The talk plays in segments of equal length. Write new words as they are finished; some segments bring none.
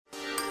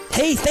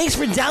Hey, thanks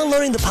for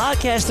downloading the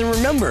podcast. And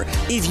remember,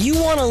 if you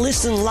want to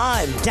listen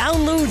live,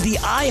 download the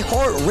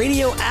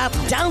iHeartRadio app,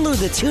 download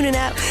the TuneIn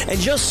app, and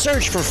just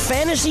search for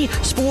Fantasy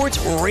Sports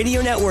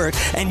Radio Network,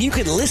 and you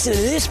can listen to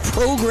this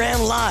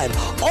program live.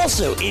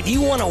 Also, if you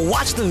want to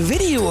watch the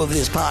video of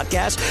this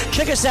podcast,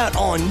 check us out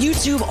on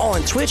YouTube,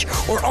 on Twitch,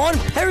 or on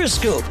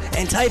Periscope,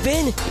 and type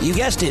in, you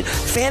guessed it,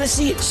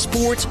 Fantasy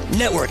Sports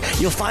Network.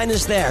 You'll find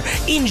us there.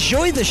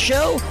 Enjoy the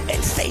show,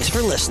 and thanks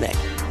for listening.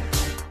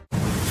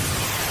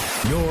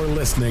 You're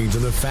listening to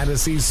the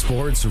Fantasy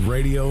Sports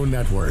Radio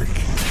Network.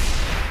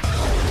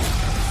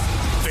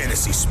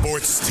 Fantasy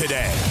Sports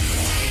Today.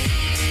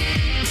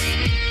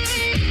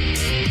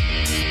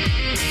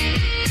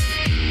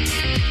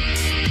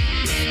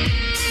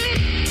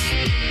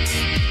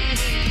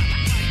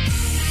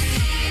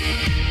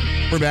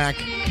 We're back.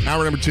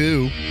 Hour number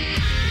 2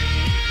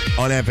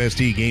 on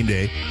FST Game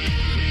Day.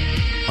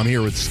 I'm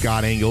here with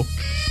Scott Engel.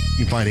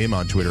 You can find him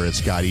on Twitter at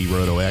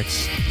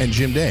ScottERotoX, and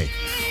Jim Day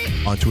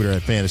on Twitter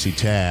at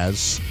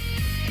FantasyTaz.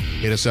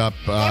 Hit us up.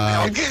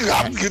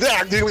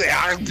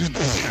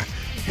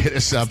 Hit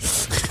us up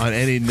on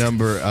any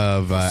number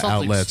of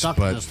outlets,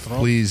 but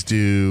please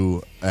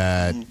do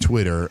at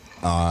Twitter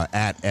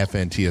at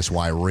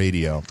FNTSY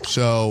Radio.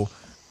 So,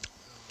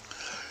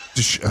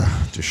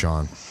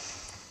 Deshaun.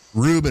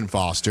 Reuben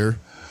Foster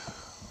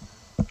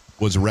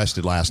was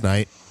arrested last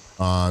night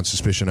on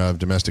suspicion of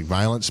domestic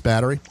violence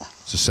battery.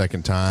 It's the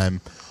second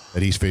time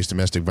that he's faced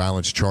domestic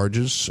violence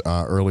charges.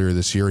 Earlier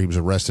this year, he was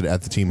arrested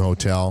at the team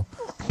hotel.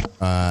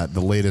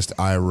 The latest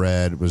I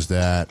read was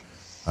that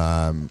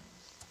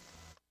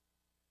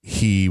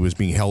he was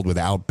being held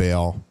without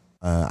bail.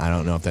 I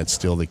don't know if that's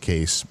still the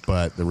case,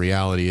 but the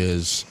reality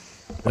is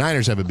the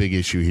Niners have a big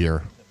issue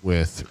here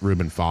with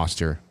Reuben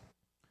Foster.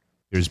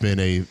 There's been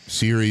a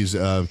series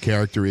of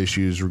character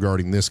issues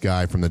regarding this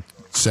guy from the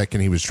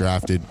second he was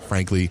drafted,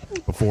 frankly,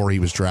 before he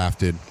was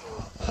drafted,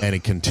 and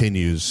it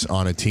continues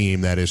on a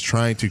team that is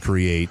trying to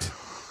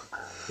rebuild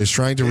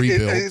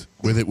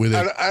with a young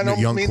quarterback. I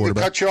don't mean to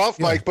cut you off,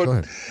 Mike,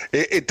 but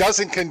it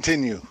doesn't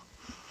continue.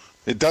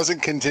 It doesn't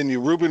continue.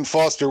 Reuben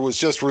Foster was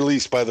just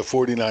released by the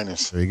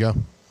 49ers. There you go.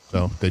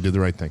 So they did the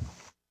right thing.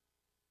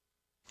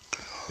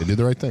 They did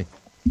the right thing.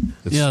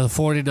 The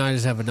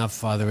 49ers have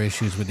enough other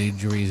issues with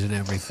injuries and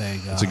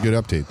everything. It's a good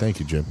update. Thank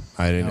you, Jim.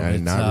 I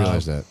did not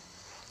realize that.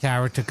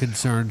 Character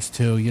concerns,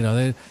 too.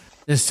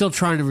 They're still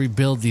trying to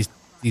rebuild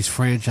these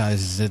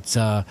franchises. It's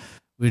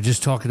we were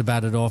just talking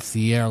about it off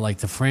the air. Like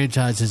the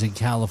franchises in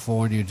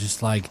California are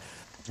just like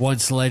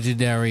once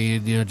legendary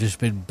and, just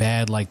been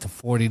bad. Like the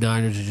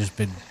 49ers have just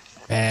been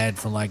bad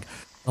for like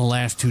the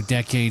last 2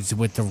 decades.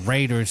 With the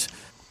Raiders,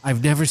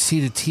 I've never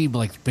seen a team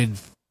been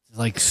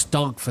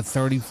stunk for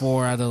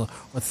 34 out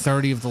of or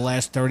 30 of the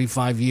last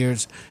 35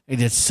 years, and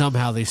yet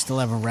somehow they still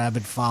have a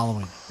rabid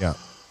following. Yeah.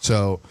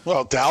 So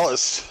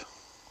Dallas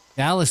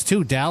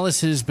too.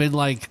 Dallas has been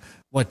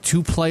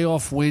 2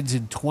 playoff wins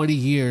in 20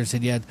 years,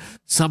 and yet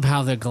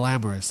somehow they're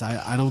glamorous.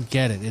 I don't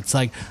get it. It's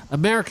like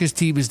America's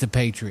team is the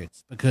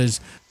Patriots, because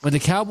when the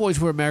Cowboys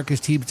were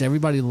America's teams,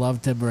 everybody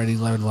loved them, or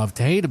anyone loved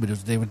to hate them.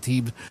 They were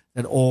teams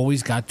that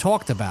always got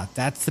talked about.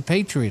 That's the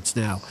Patriots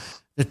now.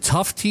 The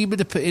tough team in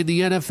the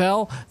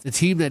NFL, the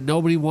team that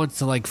nobody wants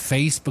to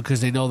face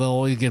because they know they'll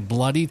always get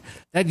bloodied.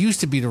 That used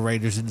to be the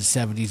Raiders in the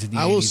 70s and the 80s.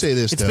 I will say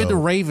this, It's been the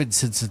Ravens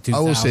since the 2000s. I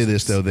will say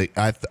this, though.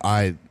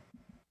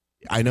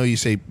 I know you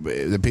say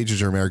the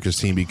Patriots are America's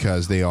team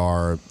because they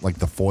are like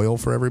the foil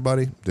for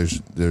everybody.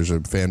 There's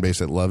a fan base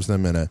that loves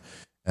them and a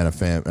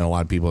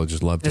lot of people that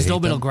just love to hate them. There's no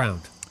middle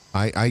ground.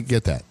 I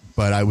get that.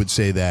 But I would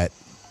say that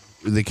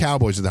the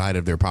Cowboys at the height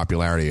of their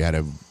popularity had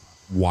a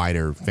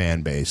wider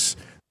fan base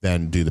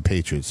than do the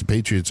Patriots. The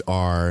Patriots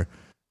the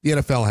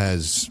NFL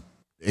has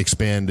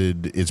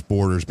expanded its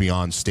borders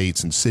beyond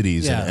states and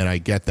cities, and I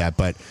get that.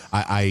 But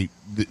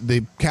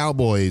the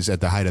Cowboys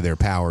at the height of their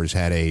powers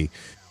had a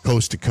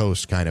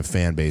coast-to-coast kind of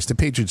fan base. The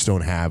Patriots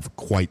don't have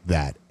quite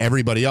that.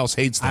 Everybody else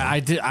hates them.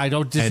 I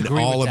don't disagree with that. And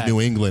all of New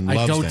England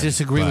loves them. I don't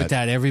disagree with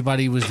that.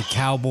 Everybody was the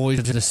Cowboys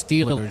and the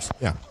Steelers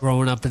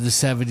growing up in the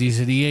 70s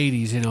and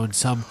the 80s, and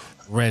some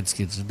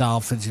Redskins, the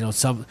Dolphins,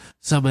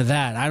 some of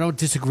that. I don't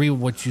disagree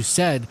with what you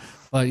said,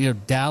 but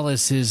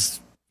Dallas is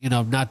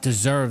not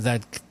deserved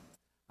that.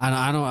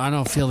 I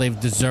don't feel they've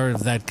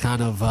deserved that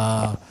kind of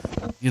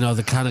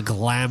the kind of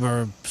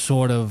glamour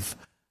sort of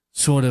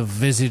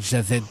visage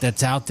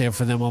that's out there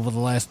for them over the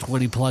last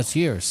 20 plus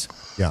years.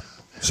 Yeah.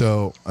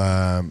 So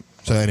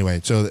anyway,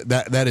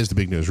 that is the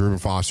big news. Reuben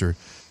Foster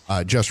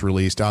just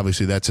released.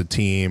 Obviously, that's a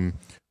team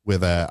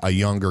with a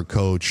younger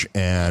coach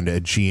and a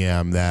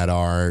GM that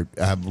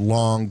have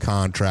long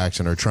contracts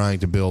and are trying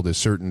to build a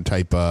certain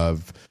type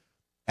of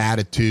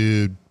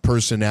attitude,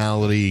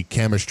 personality,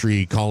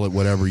 chemistry, call it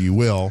whatever you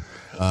will.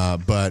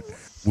 But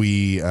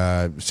we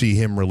see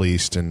him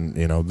released, and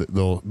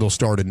they'll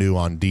start anew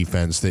on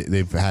defense.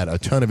 They've had a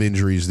ton of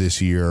injuries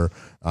this year,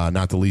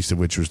 not the least of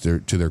which was to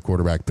their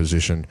quarterback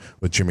position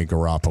with Jimmy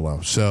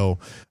Garoppolo. So,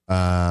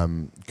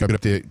 good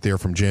update there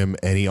from Jim,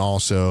 and he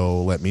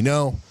also let me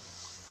know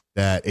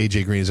that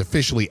A.J. Green is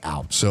officially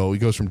out. So he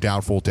goes from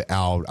doubtful to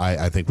out.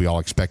 I think we all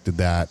expected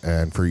that.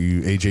 And for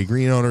you A.J.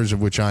 Green owners,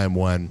 of which I am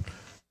one,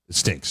 it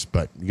stinks.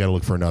 But you got to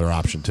look for another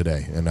option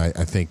today. And I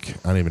think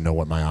I don't even know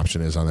what my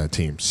option is on that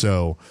team.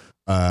 So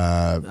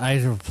I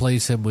had to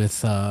replace him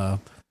with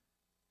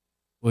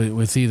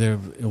either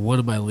in one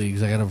of my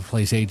leagues. I got to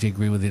replace A.J.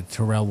 Green with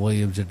Terrell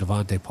Williams or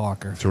Devontae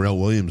Parker. Terrell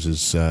Williams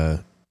is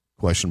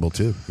questionable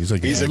too. He's a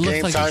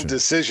game time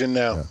decision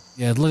now.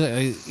 Yeah, look,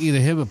 either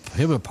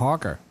him or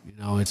Parker. You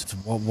know, it's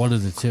one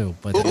of the two.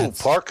 But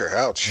Parker,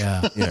 ouch.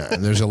 Yeah, yeah.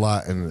 And there's a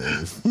lot. And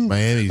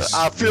Miami's.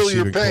 I feel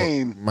your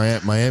pain.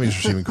 Miami's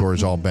receiving core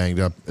is all banged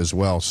up as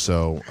well.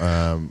 So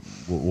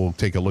we'll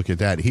take a look at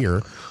that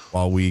here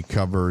while we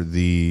cover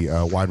the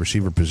wide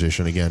receiver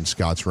position. Again,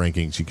 Scott's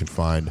rankings you can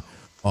find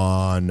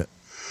on the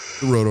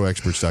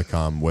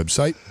RotoExperts.com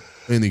website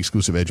in the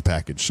exclusive Edge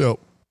package. So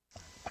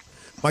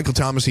Michael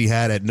Thomas he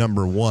had at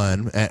number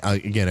 1.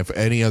 Again, if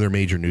any other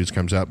major news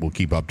comes up, we'll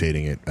keep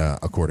updating it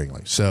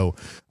accordingly. So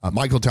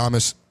Michael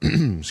Thomas,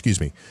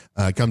 excuse me,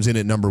 comes in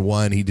at number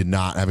 1. He did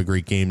not have a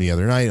great game the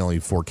other night. Only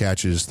 4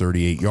 catches,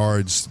 38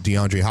 yards.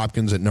 DeAndre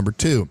Hopkins at number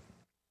 2.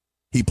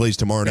 He plays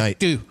tomorrow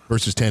night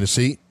versus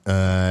Tennessee.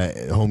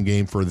 Home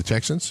game for the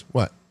Texans.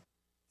 What?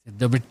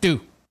 Number 2.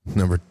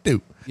 Number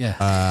 2.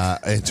 Yeah.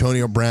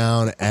 Antonio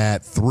Brown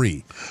at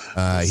 3.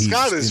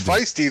 Scott is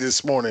feisty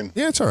this morning.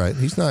 Yeah, it's all right.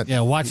 He's not.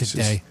 Yeah, watch it,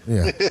 Day.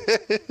 Yeah.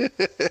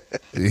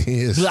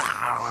 He is.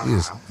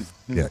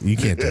 Yeah, you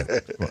can't do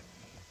it. Well,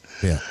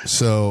 yeah.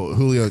 So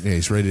Julio,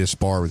 he's ready to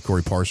spar with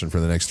Corey Parson for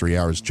the next 3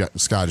 hours.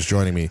 Scott is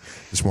joining me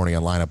this morning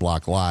on Lineup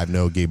Block Live.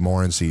 No Gabe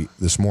Morency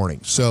this morning.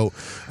 So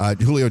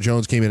Julio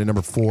Jones came in at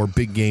number 4.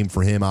 Big game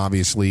for him,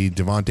 obviously.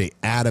 Devontae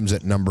Adams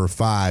at number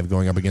 5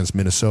 going up against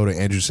Minnesota.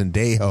 Andrew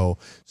Sendejo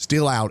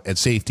still out at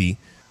safety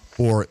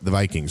for the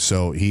Vikings.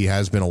 So he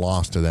has been a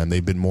loss to them.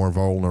 They've been more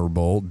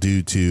vulnerable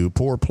due to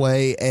poor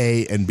play,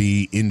 A, and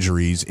B,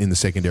 injuries in the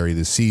secondary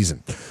this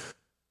season.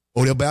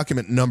 Odell Beckham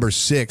at number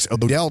 6.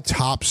 Odell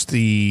tops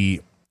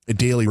the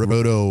daily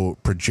roto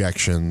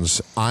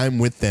projections. I'm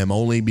with them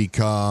only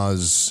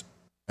because,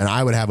 and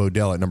I would have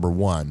Odell at number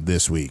 1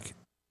 this week,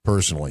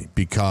 personally,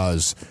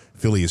 because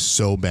Philly is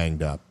so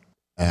banged up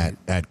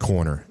at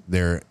corner.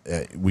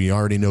 We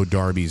already know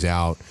Darby's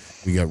out.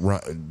 We got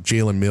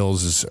Jalen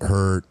Mills is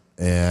hurt.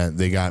 And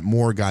they got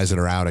more guys that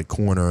are out at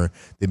corner.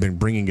 They've been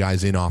bringing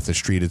guys in off the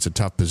street. It's a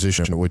tough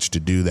position at which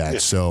to do that. Yeah.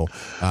 So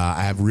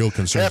I have real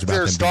concerns about them.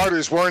 Their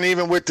starters weren't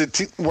even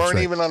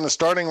even on the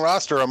starting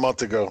roster a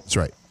month ago. That's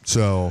right.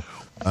 So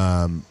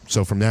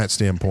from that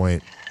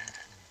standpoint,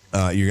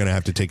 you're going to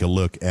have to take a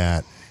look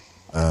at.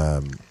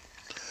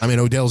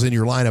 Odell's in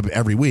your lineup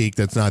every week.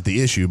 That's not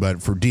the issue.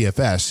 But for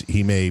DFS,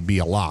 he may be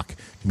a lock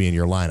to be in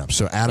your lineup.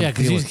 So Adam, yeah,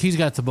 because he's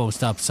got the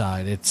most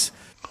upside. It's.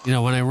 You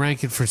know, when I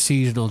rank it for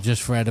seasonal,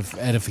 just for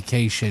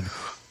edification,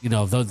 you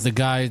know, the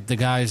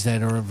guys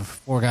that are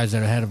 4 guys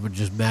that are ahead of him are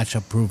just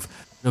matchup proof.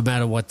 No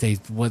matter what they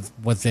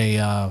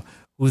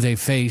who they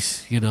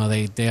face, you know,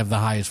 they have the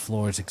highest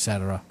floors,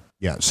 etc.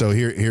 Yeah. So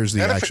here's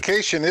the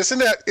edification. Isn't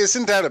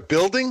that a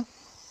building?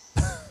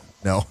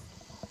 No.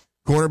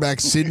 Cornerback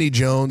Sidney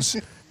Jones,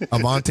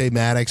 Avonte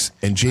Maddox,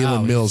 and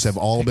Jalen Mills have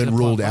all been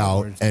ruled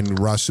out, and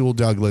Rasul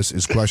Douglas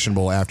is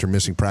questionable after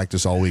missing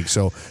practice all week.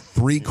 So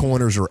 3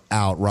 corners are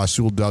out.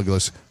 Rasul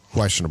Douglas,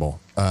 questionable.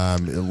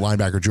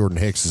 Linebacker Jordan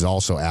Hicks is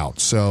also out.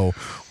 So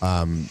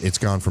it's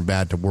gone from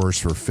bad to worse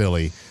for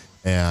Philly.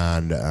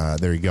 And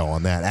there you go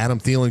on that. Adam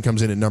Thielen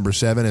comes in at number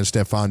 7 and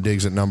Stephon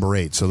Diggs at number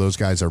 8. So those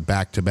guys are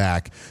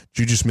back-to-back.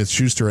 Juju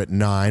Smith-Schuster at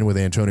 9 with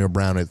Antonio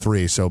Brown at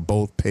 3. So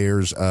both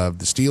pairs of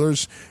the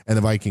Steelers and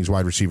the Vikings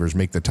wide receivers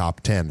make the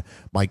top 10.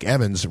 Mike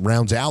Evans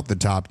rounds out the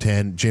top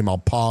 10. Jim, I'll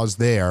pause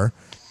there.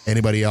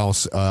 Anybody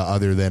else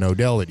other than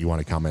Odell that you want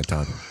to comment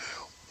on?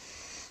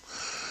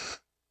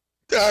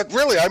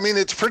 Really,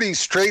 it's pretty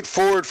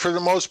straightforward for the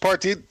most part.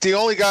 The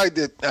only guy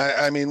that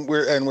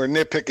we're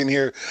nitpicking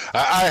here.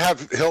 I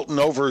have Hilton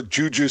over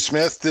Juju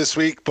Smith this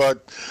week,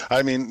 but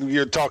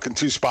you're talking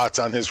 2 spots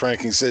on his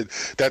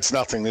rankings. That's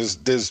nothing.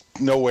 There's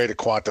no way to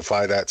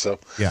quantify that. So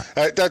yeah,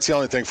 that's the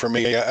only thing for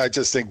me. I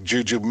just think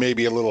Juju may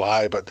be a little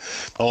high, but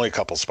only a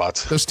couple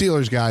spots. Those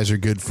Steelers guys are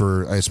good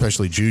for,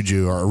 especially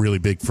Juju, are really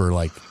big for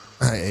like.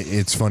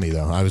 It's funny,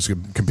 though. I was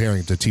comparing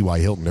it to T.Y.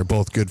 Hilton. They're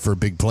both good for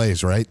big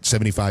plays, right?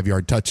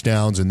 75-yard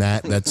touchdowns and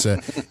that's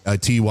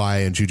T.Y.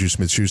 and Juju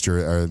Smith-Schuster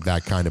are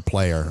that kind of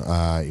player,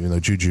 even though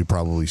Juju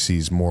probably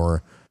sees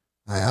more.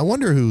 I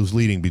wonder who's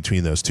leading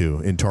between those two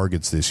in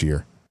targets this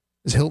year.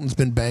 Because Hilton's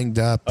been banged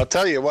up. I'll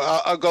tell you.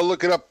 Well, I'll go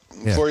look it up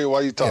for you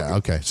while you talk. Yeah,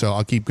 okay. So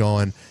I'll keep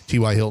going.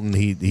 T.Y. Hilton,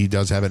 he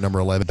does have at number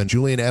 11.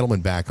 Julian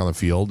Edelman back on the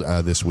field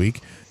this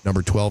week.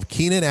 Number 12,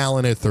 Keenan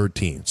Allen at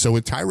 13. So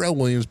with Tyrell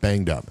Williams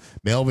banged up,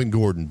 Melvin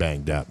Gordon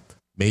banged up,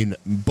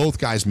 both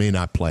guys may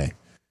not play.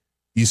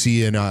 You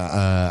see in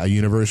a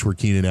universe where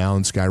Keenan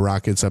Allen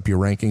skyrockets up your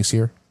rankings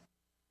here?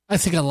 I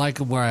think I like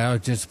him where I are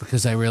just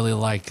because I really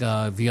like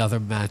the other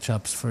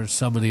matchups for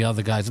some of the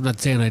other guys. I'm not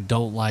saying I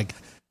don't like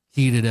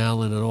Keenan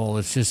Allen at all.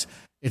 It's just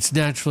it's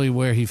naturally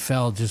where he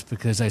fell just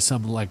because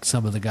some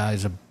of the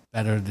guys are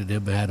better than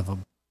him ahead of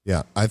him.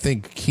 Yeah, I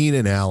think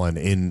Keenan Allen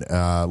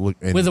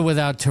with or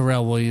without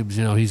Terrell Williams,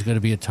 he's going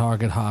to be a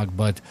target hog.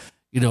 But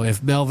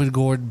if Melvin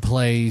Gordon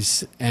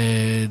plays,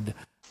 and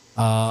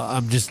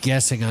I'm just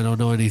guessing, I don't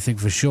know anything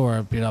for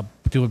sure.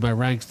 Doing my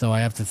ranks though, I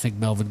have to think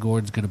Melvin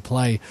Gordon's going to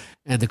play,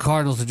 and the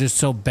Cardinals are just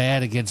so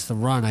bad against the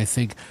run. I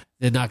think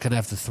they're not going to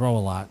have to throw a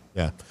lot.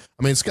 Yeah,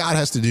 I mean, Scott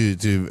has to do,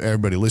 to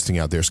everybody listening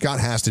out there, Scott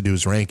has to do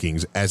his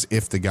rankings as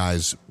if the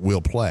guys will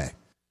play.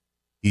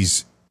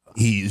 He's.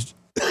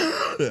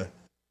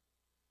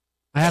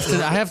 I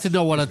have to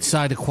know what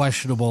side of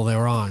questionable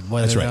they're on,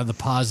 whether That's right. they're on the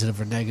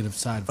positive or negative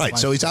side. Right,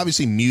 so he's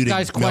obviously muting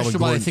Guy's Melvin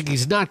questionable. Gordon. I think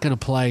he's not going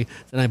to play.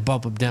 Then I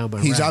bump him down.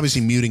 He's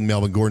obviously muting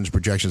Melvin Gordon's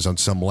projections on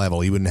some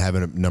level. He wouldn't have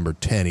him at number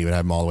 10. He would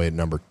have him all the way at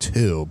number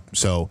 2.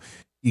 So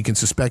you can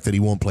suspect that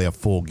he won't play a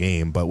full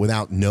game, but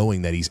without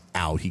knowing that he's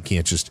out, he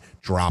can't just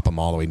drop him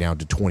all the way down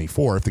to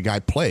 24. If the guy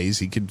plays,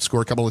 he could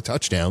score a couple of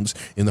touchdowns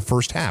in the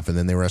first half, and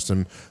then they rest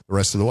him the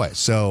rest of the way.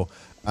 So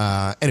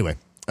anyway,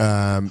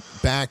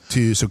 back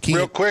to Keenan.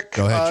 Real quick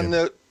Go ahead, on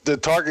Jim. the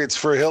targets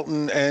for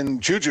Hilton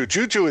and Juju.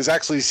 Juju has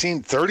actually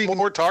seen 30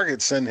 more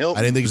targets than Hilton.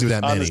 I didn't think he was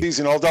that on many. the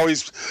season. Although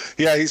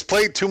he's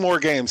played 2 more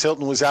games.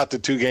 Hilton was out to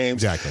 2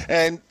 games. Exactly.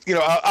 And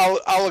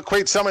I'll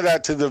equate some of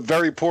that to the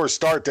very poor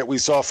start that we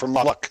saw from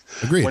Luck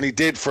when he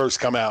did first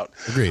come out.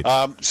 Agreed.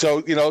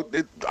 So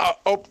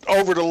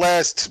over the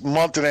last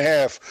month and a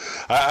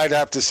half, I'd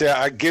have to say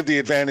I give the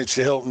advantage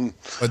to Hilton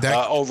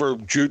over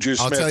Juju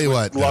Smith. I'll tell you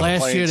what.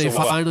 Last year they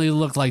finally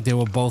looked like they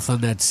were both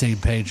on that same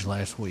page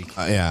last week.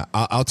 Yeah,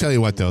 I'll tell you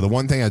what, though. The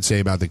one thing I'd say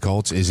about the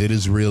Colts is it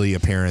is really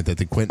apparent that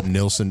the Quentin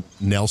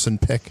Nelson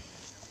pick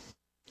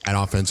at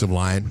offensive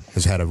line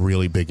has had a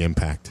really big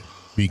impact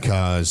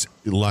because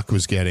Luck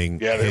was getting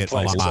hit a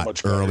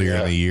lot earlier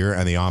in the year,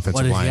 and the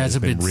offensive line has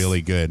been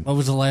really good. When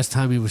was the last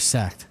time he was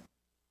sacked?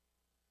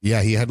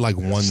 Yeah, he had like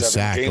one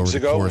sack over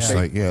the course.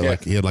 Yeah.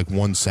 He had like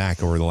one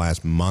sack over the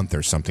last month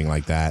or something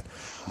like that.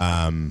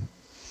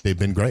 They've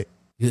been great.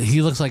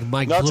 He looks like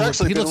Mike Blewett.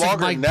 He looks like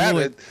Mike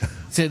Blewett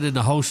sitting in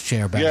the host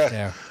chair back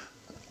there.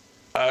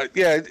 I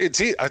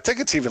think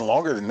it's even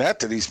longer than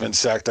that he's been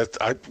sacked.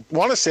 I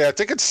want to say I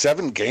think it's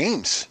 7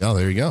 games. Oh,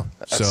 there you go.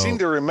 I seem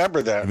to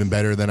remember that. Even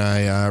better than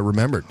I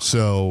remembered.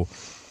 So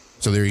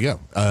there you go.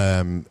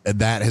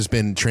 That has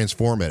been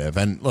transformative.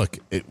 And look,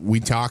 you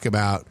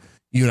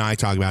and I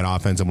talk about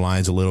offensive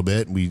lines a little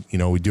bit. We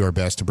do our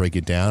best to break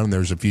it down. And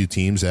there's a few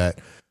teams that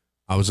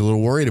I was a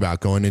little worried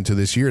about going into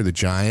this year: the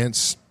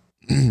Giants,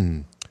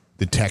 the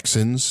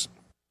Texans,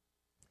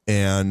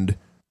 and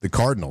the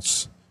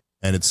Cardinals.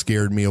 And it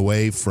scared me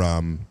away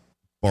from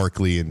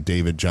Barkley and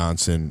David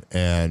Johnson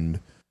and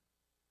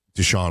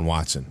Deshaun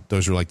Watson.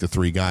 Those are like the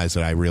 3 guys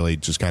that I really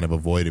just kind of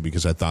avoided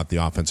because I thought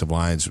the offensive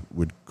lines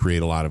would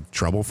create a lot of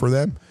trouble for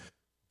them.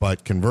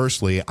 But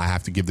conversely, I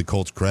have to give the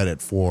Colts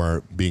credit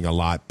for being a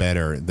lot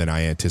better than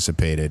I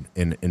anticipated.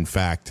 In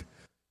fact,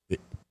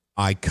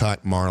 I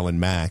cut Marlon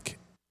Mack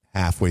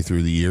halfway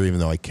through the year, even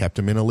though I kept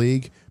him in a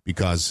league,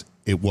 because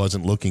it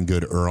wasn't looking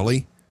good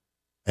early.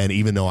 And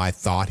even though I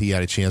thought he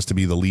had a chance to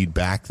be the lead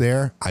back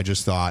there, I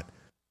just thought,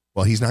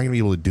 well, he's not going to be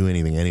able to do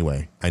anything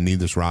anyway. I need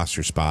this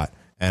roster spot.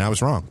 And I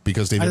was wrong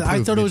because they've improved.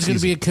 I thought it was going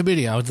to be a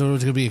committee. I thought it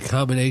was going to be a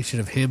combination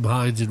of him,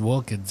 Hines, and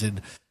Wilkins.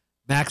 And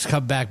Max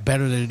come back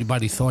better than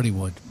anybody thought he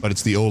would. But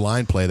it's the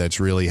O-line play that's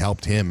really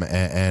helped him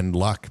and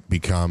Luck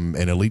become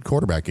an elite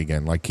quarterback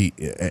again. Like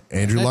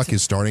Andrew Luck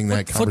is starting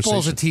that conversation.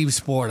 Football's a team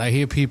sport. I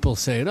hear people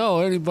saying,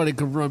 anybody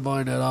can run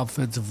behind that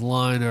offensive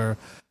line or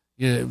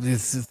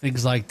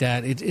things like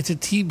that. It's a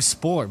team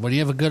sport. When you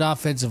have a good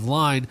offensive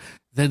line,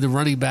 then the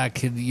running back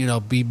can,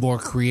 be more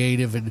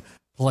creative and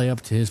play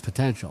up to his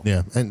potential.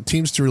 Yeah, and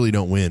teams really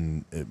don't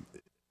win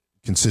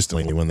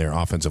consistently when their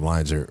offensive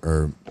lines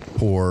are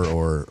poor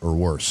or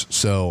worse.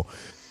 So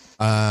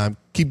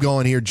keep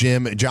going here,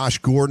 Jim. Josh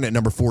Gordon at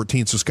number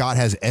 14. So Scott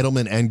has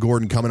Edelman and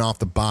Gordon coming off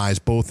the buys,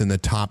 both in the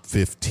top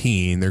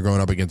 15. They're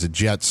going up against the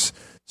Jets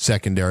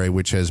secondary,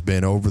 which has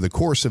been over the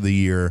course of the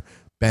year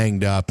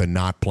banged up and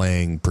not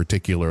playing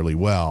particularly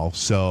well.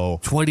 So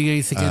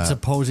 28th against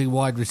opposing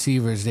wide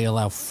receivers. They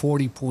allow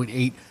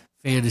 40.8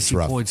 fantasy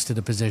points to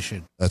the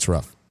position. That's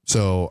rough.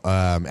 So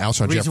Alshon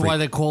Jeffrey. The reason why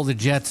they call the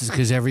Jets is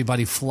because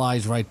everybody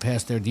flies right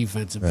past their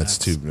defensive backs.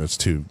 That's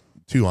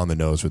too on the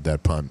nose with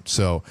that pun.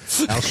 So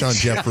Alshon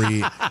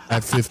Jeffrey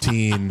at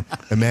 15,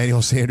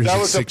 Emmanuel Sanders at 16. That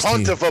was a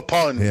punt of a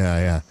pun.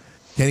 Yeah.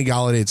 Kenny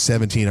Golladay at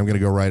 17. I'm going to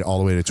go right all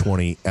the way to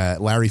 20.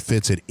 Larry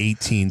Fitz at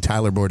 18.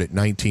 Tyler Boyd at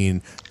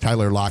 19.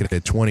 Tyler Lockett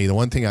at 20. The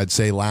one thing I'd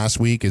say last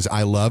week is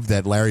I love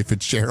that Larry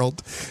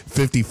Fitzgerald,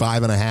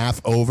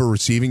 55.5 over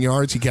receiving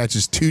yards. He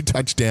catches 2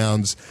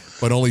 touchdowns,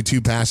 but only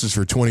 2 passes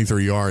for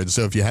 23 yards.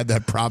 So if you had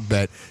that prop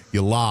bet,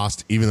 you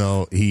lost, even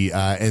though he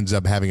ends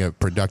up having a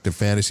productive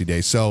fantasy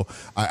day. So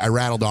I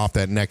rattled off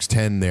that next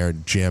 10 there,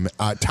 Jim.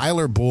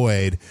 Tyler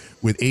Boyd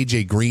with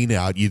A.J. Green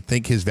out, you'd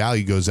think his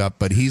value goes up,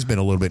 but he's been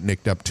a little bit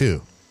nicked up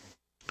too.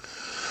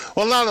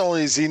 Well, not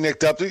only is he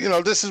nicked up,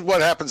 this is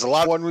what happens a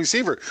lot. One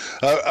receiver,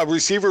 a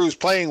receiver who's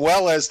playing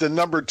well as the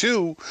number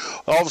 2,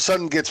 all of a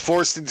sudden gets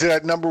forced into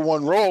that number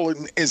 1 role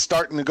and is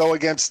starting to go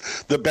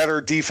against the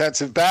better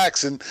defensive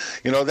backs, and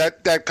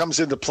that comes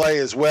into play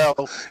as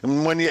well.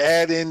 And when you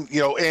add in,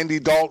 Andy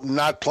Dalton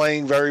not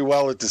playing very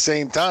well at the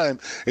same time,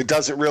 it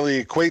doesn't really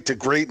equate to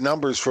great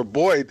numbers for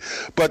Boyd.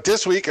 But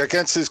this week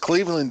against his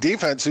Cleveland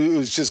defense,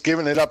 who's just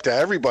giving it up to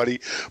everybody,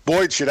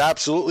 Boyd should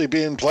absolutely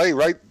be in play,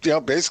 right?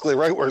 Basically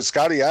right where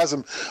Scotty has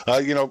him,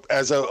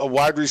 as a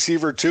wide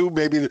receiver 2,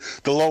 maybe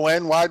the low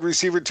end wide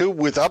receiver 2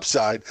 with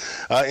upside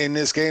in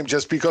this game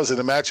just because of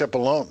the matchup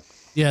alone.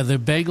 Yeah, the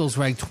Bengals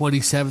ranked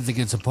 27th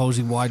against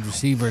opposing wide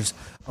receivers,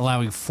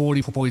 allowing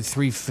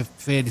 40.3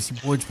 fantasy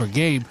points per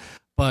game.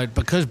 But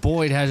because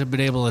Boyd hasn't been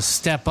able to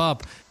step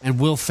up and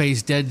will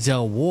face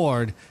Denzel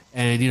Ward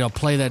and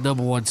play that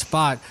number 1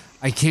 spot,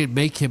 I can't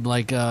make him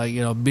like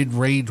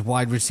mid-range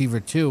wide receiver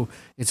 2.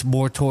 It's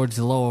more towards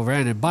the lower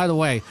end. And by the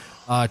way,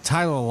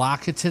 Tyler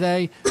Lockett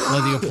today,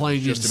 whether you're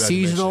playing in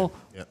seasonal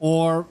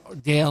or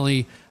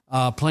daily,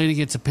 playing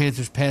against the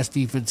Panthers pass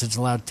defense, has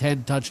allowed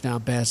 10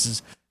 touchdown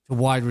passes to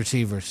wide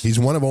receivers. He's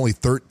one of only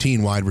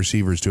 13 wide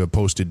receivers to have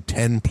posted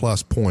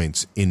 10-plus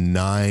points in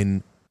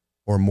 9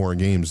 or more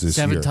games this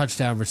year. 7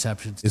 touchdown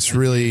receptions. It's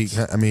really,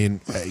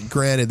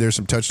 granted, there's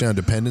some touchdown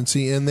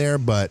dependency in there,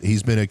 but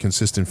he's been a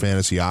consistent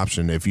fantasy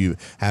option. If you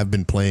have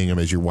been playing him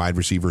as your wide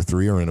receiver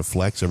 3 or in a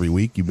flex every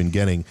week, you've been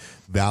getting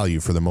value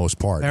for the most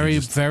part. Maybe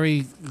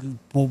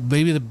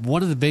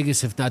one of the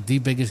biggest, if not the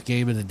biggest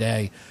game of the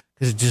day,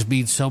 because it just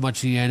means so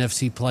much in the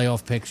NFC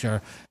playoff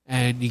picture.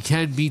 And you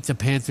can beat the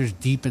Panthers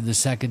deep in the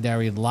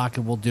secondary, and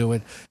Lockett will do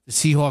it. The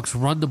Seahawks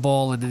run the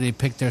ball, and then they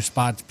pick their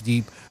spots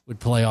deep with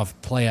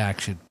play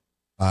action.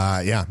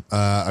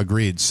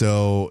 Agreed.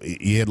 So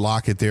you had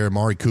Lockett there.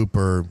 Amari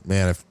Cooper,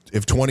 man,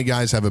 if 20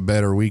 guys have a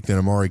better week than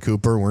Amari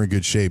Cooper, we're in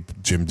good shape,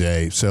 Jim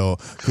Day. So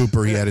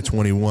Cooper, he had a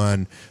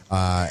 21,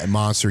 a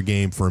monster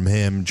game from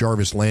him.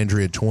 Jarvis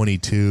Landry at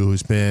 22,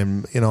 who's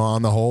been,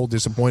 on the whole,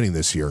 disappointing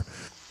this year.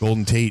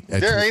 Golden Tate.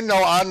 There ain't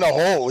no on the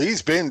whole.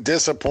 He's been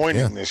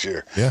disappointing this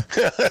year. Yeah.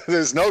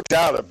 There's no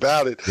doubt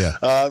about it. Yeah.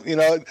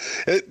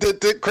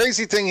 The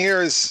crazy thing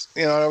here is,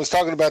 I was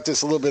talking about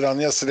this a little bit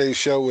on yesterday's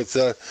show with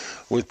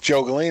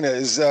Joe Galena,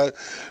 is,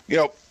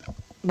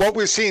 what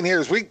we're seeing here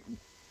is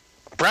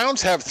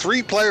Browns have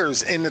 3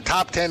 players in the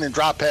top 10 in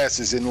drop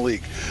passes in the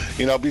league.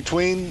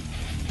 Between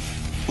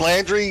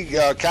Landry,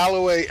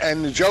 Callaway,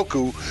 and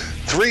Njoku,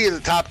 3 of the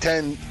top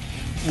 10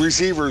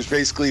 receivers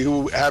basically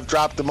who have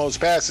dropped the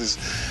most passes.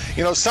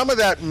 Some of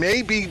that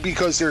may be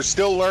because they're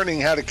still learning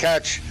how to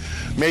catch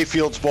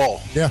Mayfield's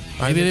ball. Yeah,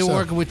 maybe they're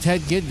working with Ted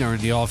Gidner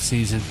in the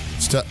offseason.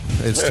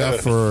 It's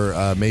tough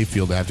for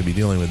Mayfield to have to be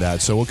dealing with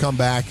that. So we'll come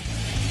back,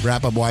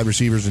 wrap up wide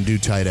receivers, and do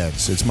tight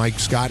ends. It's Mike,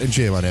 Scott, and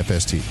Jim on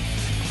FST.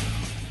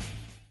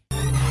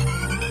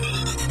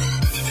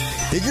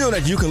 Did you know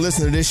that you can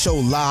listen to this show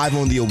live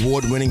on the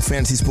award-winning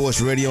Fantasy Sports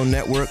Radio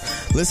Network?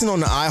 Listen on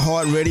the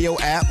iHeartRadio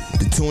app,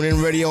 the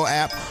TuneIn Radio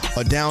app,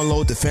 or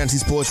download the Fantasy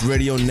Sports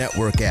Radio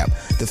Network app.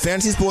 The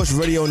Fantasy Sports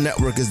Radio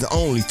Network is the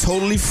only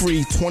totally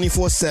free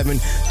 24/7,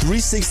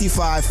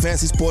 365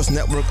 fantasy sports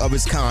network of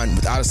its kind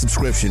without a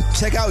subscription.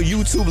 Check out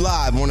YouTube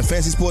Live on the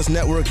Fantasy Sports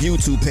Network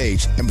YouTube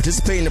page and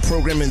participate in the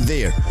programming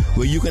there,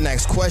 where you can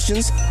ask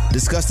questions,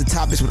 discuss the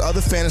topics with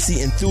other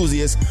fantasy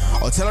enthusiasts,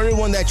 or tell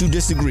everyone that you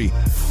disagree.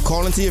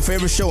 Call into your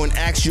favorite show and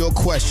ask your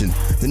question.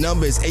 The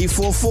number is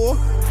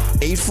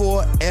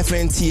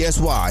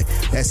 844-84-FNTSY.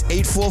 That's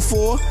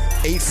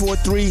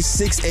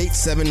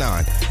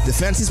 844-843-6879. The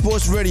Fantasy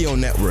Sports Radio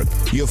Network,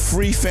 your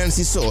free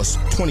fantasy source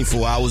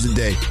 24 hours a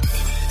day.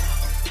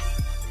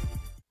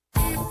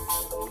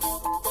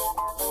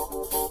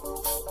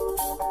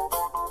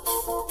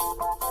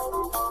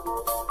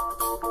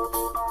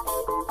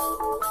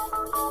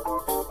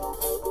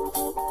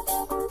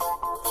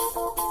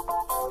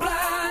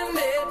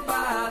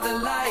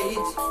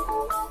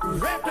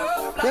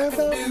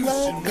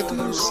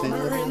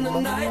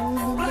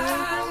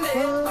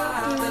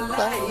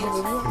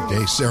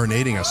 Day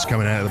serenading us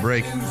coming out of the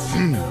break.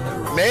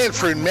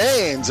 Manfred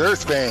Mann's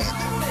Earth Band.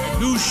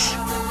 Noosh.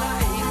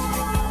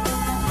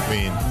 I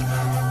mean,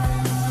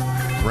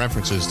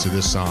 references to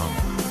this song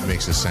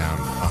makes it sound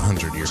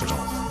 100 years old,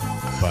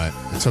 but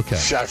it's okay.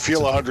 I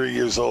feel 100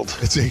 years old.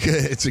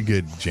 It's a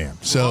good jam.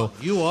 So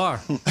you are.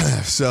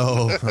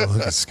 So look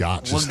at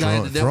Scott just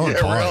throwing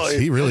Yeah, bars. really.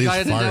 He really Guy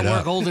is in the fired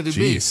network up. older than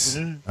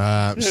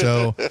Jeez.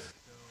 So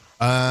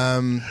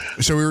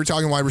we were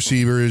talking wide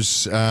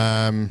receivers.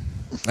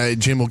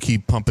 Jim will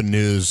keep pumping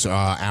news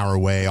our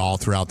way all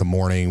throughout the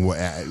morning,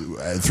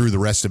 through the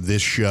rest of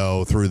this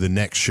show, through the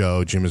next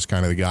show. Jim is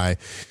kind of the guy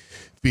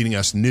feeding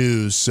us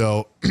news.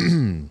 So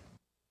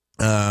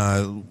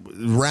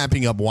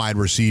wrapping up wide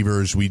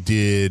receivers, we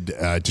did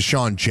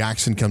Deshaun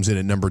Jackson comes in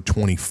at number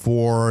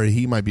 24.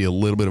 He might be a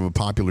little bit of a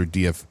popular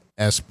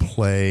DFS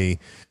play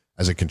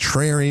as a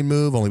contrarian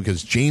move, only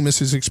because Jameis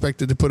is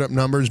expected to put up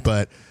numbers,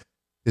 but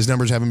his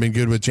numbers haven't been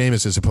good with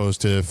Jameis as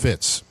opposed to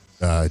Fitz,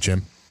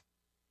 Jim.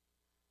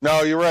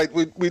 No, you're right.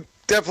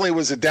 definitely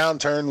was a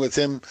downturn with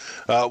him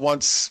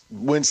once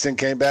Winston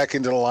came back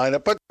into the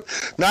lineup, but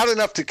not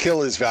enough to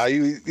kill his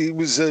value. He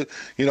was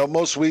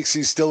most weeks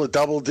he's still a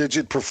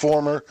double-digit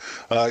performer.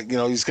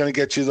 He's going to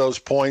get you those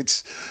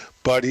points,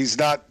 but he's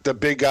not the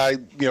big guy.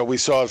 We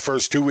saw the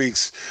first 2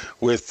 weeks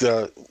with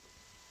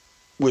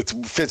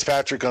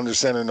Fitzpatrick under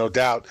center, no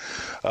doubt.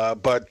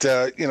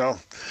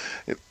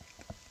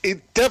 It's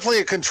definitely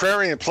a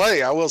contrarian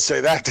play. I will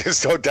say that.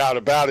 There's no doubt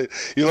about it.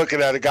 You're looking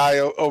at a guy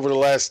over the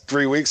last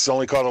 3 weeks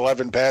only caught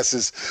 11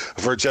 passes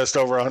for just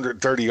over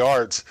 130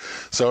 yards.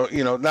 So,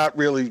 not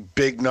really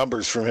big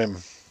numbers from him.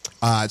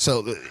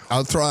 So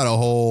I'll throw out a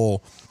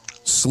whole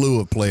slew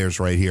of players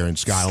right here, and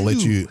Scott,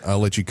 I'll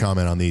let you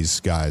comment on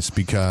these guys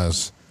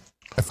because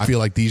I feel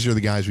like these are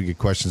the guys we get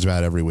questions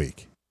about every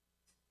week.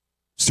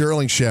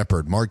 Sterling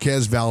Shepard,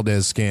 Marquez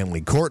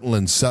Valdez-Scantling,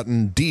 Courtland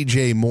Sutton,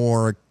 DJ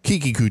Moore,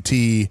 Kiki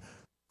Kuti,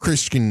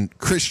 Christian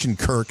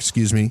Kirk,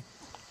 and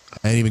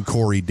even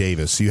Corey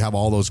Davis. So you have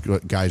all those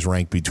guys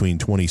ranked between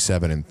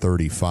 27 and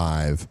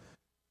 35.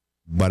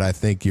 But I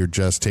think you're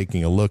just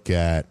taking a look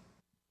at,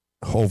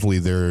 hopefully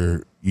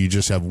you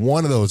just have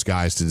one of those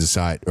guys to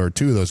decide, or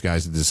two of those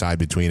guys to decide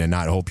between, and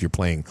not hope you're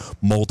playing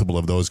multiple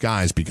of those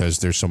guys because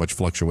there's so much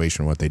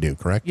fluctuation in what they do,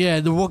 correct?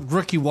 Yeah, the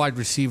rookie wide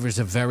receivers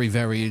are very,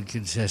 very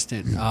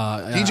inconsistent.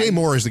 DJ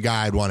Moore is the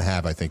guy I'd want to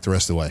have, I think, the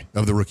rest of the way,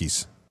 of the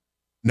rookies.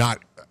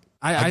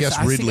 I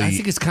guess Ridley. I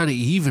think it's kind of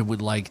even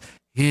with like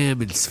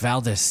him and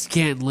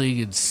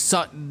Valdez-Scantling and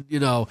Sutton.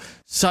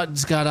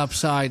 Sutton's got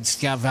upside.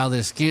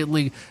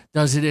 Valdez-Scantling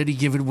does it any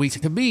given week.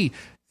 To me,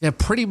 they're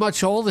pretty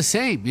much all the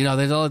same.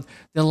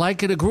 They're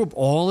like in a group.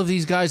 All of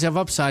these guys have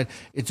upside.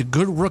 It's a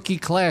good rookie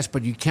class,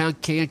 but you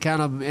can't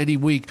count on them any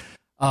week.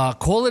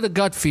 Call it a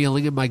gut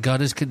feeling, and my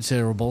gut is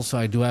considerable, so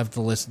I do have to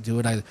listen to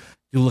it. I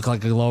do look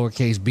like a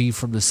lowercase b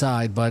from the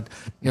side, but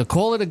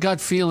call it a gut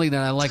feeling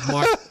that I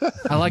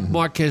like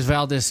Marquez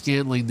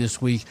Valdez-Scantling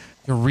this week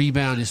to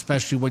rebound,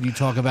 especially when you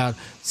talk about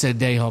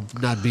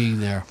Sendejo not being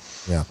there.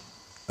 Yeah.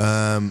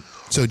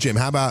 So Jim,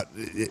 how about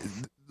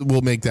we'll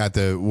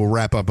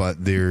wrap up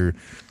the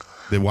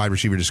wide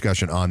receiver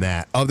discussion on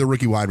that. Of the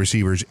rookie wide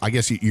receivers, I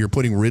guess you're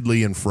putting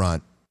Ridley in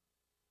front,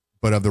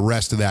 but of the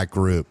rest of that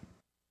group,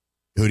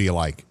 who do you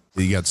like?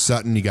 You got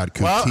Sutton, you got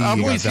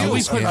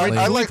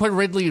Kuti, we put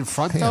Ridley in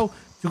front, though?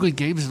 2 good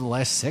games in the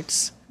last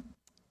 6?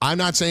 I'm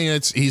not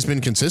saying he's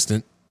been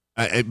consistent,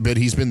 but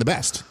he's been the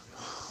best.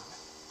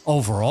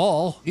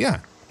 Overall. Yeah.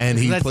 And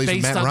he plays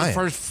with Matt Ryan. Based on the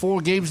first 4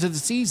 games of the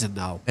season,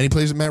 though. And he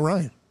plays with Matt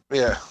Ryan.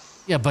 Yeah.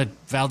 Yeah, but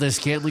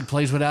Valdez-Scantling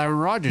plays with Aaron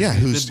Rodgers. Yeah,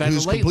 whose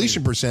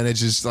completion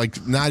percentage is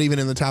like not even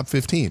in the top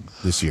 15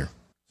 this year.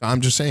 So I'm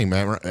just saying,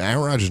 Aaron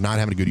Rodgers is not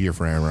having a good year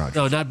for Aaron Rodgers.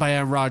 No, not by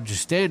Aaron Rodgers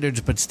standards,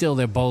 but still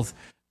they're both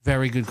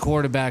very good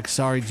quarterbacks.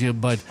 Sorry, Jim,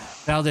 but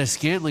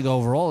Valdez-Scantling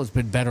overall has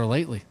been better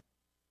lately.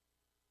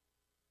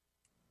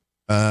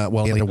 He had a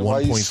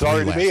 1.3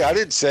 sorry to me. I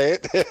didn't say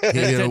it.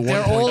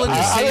 They're all in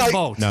the same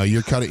boat. No,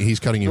 he's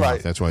cutting you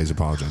off. That's why he's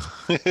apologizing.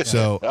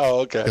 So,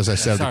 okay. Because I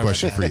said the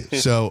question for you.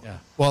 So,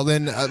 well,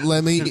 then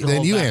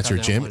then you answer,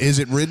 Jim. Is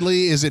it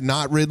Ridley? Is it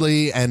not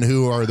Ridley? And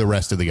who are the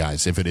rest of the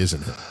guys if it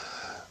isn't him?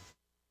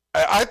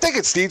 I think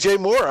it's DJ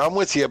Moore. I'm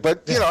with you.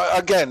 But,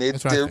 again,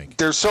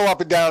 they're so up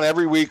and down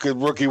every week with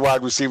rookie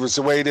wide receivers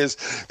the way it is.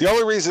 The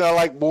only reason I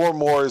like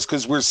Moore is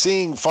because we're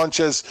seeing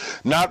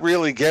Funchess not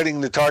really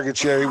getting the target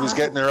share he was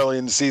getting early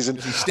in the season.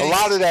 A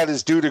lot of that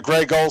is due to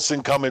Greg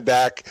Olsen coming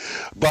back.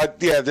 But,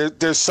 yeah,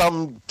 there's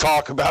some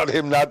talk about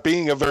him not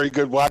being a very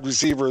good wide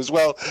receiver as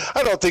well.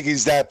 I don't think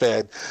he's that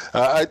bad.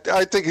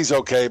 I think he's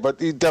okay, but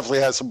he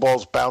definitely has some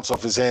balls bounce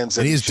off his hands.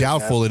 And he's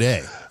doubtful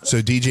today.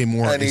 So DJ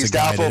Moore and is he's a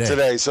guy doubtful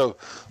today. So.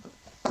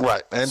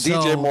 Right, and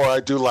DJ Moore I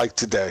do like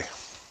today.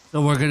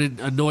 So we're going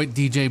to anoint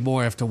DJ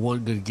Moore after one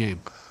good game.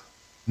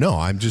 No,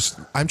 I'm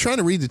trying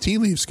to read the tea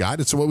leaves,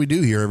 Scott. It's what we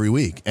do here every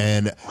week.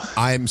 And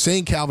I'm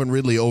saying Calvin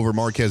Ridley over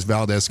Marquez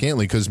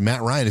Valdez-Scantling because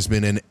Matt Ryan has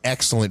been an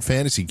excellent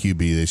fantasy QB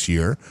this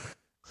year.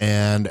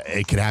 And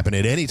it could happen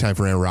at any time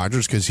for Aaron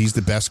Rodgers because he's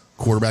the best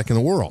quarterback in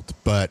the world.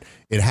 But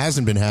it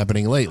hasn't been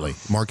happening lately.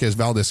 Marquez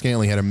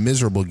Valdez-Scantling had a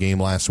miserable game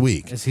last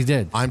week. Yes, he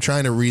did. I'm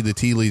trying to read the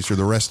tea leaves for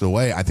the rest of the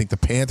way. I think the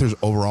Panthers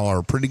overall are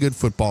a pretty good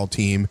football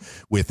team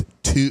with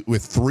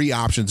 4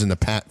 options in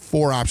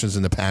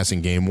the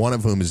passing game, one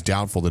of whom is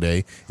doubtful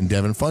today in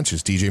Devin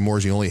Funchess. DJ Moore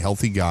is the only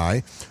healthy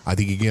guy. I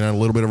think he can get on a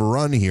little bit of a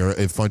run here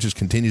if Funchess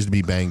continues to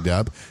be banged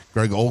up.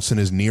 Greg Olsen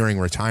is nearing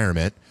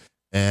retirement.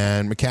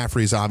 And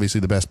McCaffrey is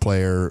obviously the best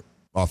player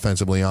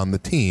offensively on the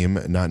team,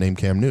 not named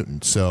Cam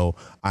Newton. So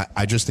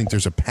I just think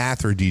there's a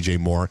path for DJ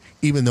Moore,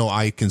 even though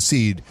I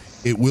concede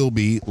it will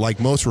be, like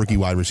most rookie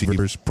wide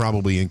receivers,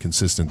 probably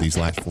inconsistent these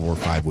last 4 or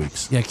 5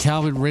 weeks. Yeah,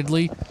 Calvin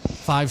Ridley,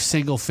 5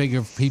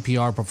 single-figure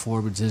PPR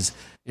performances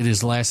in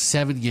his last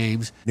 7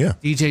 games. Yeah.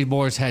 DJ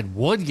Moore's had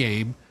 1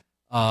 game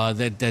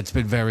that's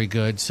been very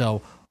good.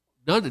 So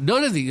none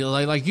of the,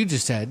 like you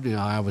just said,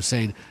 I was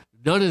saying,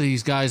 none of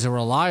these guys are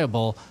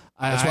reliable.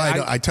 That's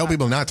why I tell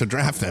people not to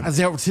draft them.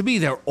 To me,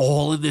 they're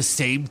all in the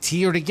same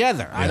tier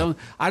together. Yeah.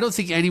 I don't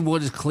think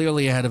anyone is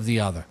clearly ahead of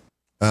the other.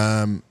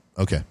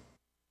 Okay.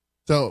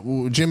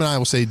 So Jim and I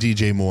will say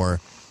DJ Moore.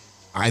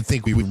 I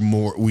think we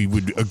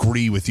would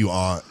agree with you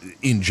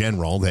in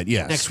general that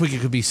yes. Next week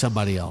it could be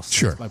somebody else.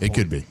 Sure, it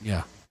could be.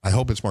 Yeah. I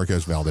hope it's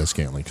Marquez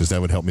Valdez-Scantling because that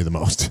would help me the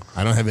most.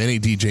 I don't have any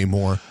DJ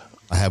Moore.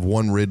 I have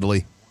one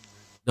Ridley.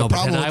 No, the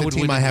problem with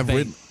the team I have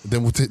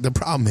the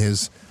problem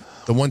is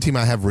the one team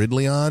I have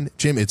Ridley on,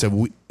 Jim.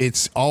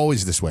 It's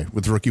always this way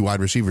with rookie wide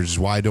receivers. Is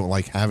why I don't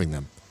like having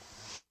them.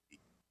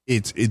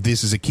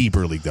 This is a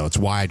keeper league though. It's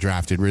why I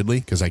drafted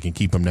Ridley because I can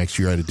keep him next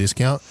year at a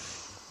discount.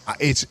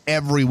 It's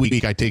every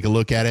week I take a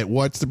look at it.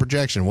 What's the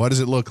projection? What does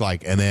it look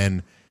like? And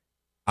then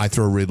I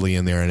throw Ridley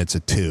in there and it's a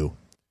 2.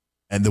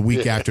 And the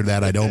week after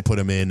that, I don't put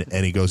him in,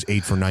 and he goes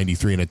 8 for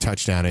 93 and a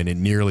touchdown, and it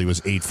nearly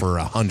was 8 for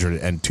 100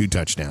 and 2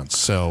 touchdowns.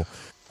 So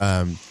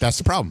that's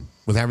the problem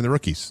with having the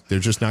rookies. They're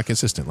just not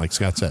consistent, like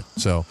Scott said.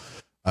 So,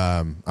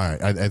 all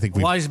right, I think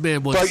we. Wise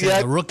man once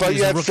said, a rookie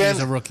is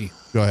a rookie.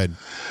 Go ahead.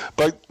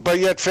 But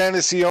yet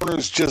fantasy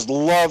owners just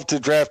love to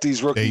draft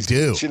these rookies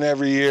each and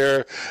every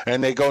year,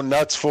 and they go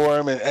nuts for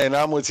them. And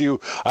I'm with you.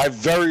 I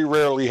very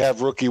rarely have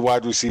rookie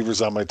wide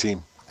receivers on my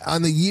team.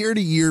 On the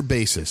year-to-year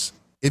basis,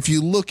 if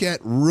you look at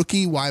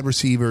rookie wide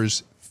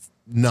receivers'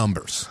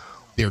 numbers,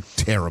 they're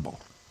terrible.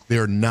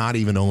 They're not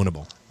even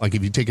ownable. Like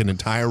if you take an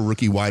entire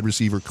rookie wide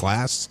receiver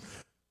class,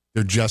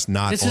 they're just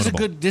not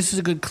ownable. This is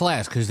a good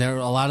class because a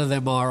lot of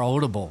them are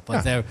ownable,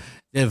 but they're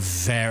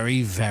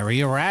very,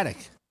 very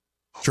erratic.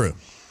 True.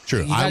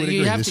 I would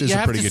agree. This is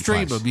a pretty good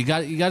class.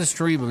 You got to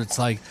stream them. It's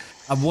like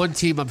on one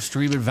team I'm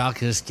streaming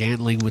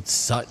Valdez-Scantling with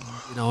Sutton,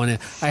 and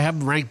I have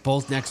them ranked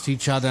both next to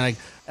each other.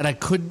 And I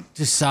couldn't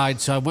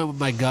decide, so I went with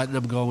my gut, and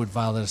I'm going with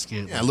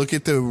Valdez-Scantling. Yeah, look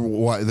at the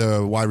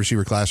wide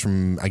receiver class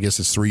from, I guess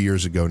it's 3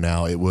 years ago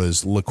now. It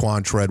was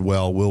Laquan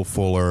Treadwell, Will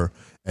Fuller,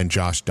 and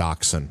Josh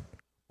Doxson.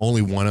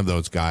 Only one of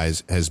those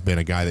guys has been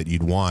a guy that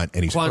you'd want,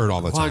 and he's hurt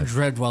all the time. Laquan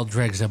Treadwell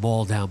drags them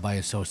all down by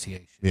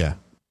association. Yeah.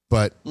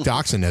 But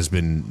Doxson has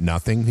been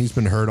nothing. He's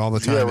been hurt all the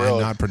time and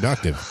not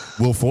productive.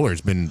 Will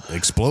Fuller's been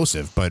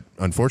explosive, but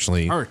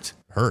unfortunately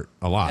hurt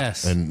a lot.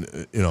 Yes. And,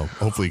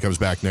 hopefully he comes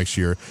back next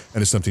year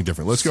and it's something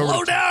different. Let's go.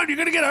 Slow down. You're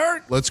going to get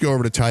hurt. Let's go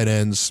over to tight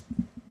ends.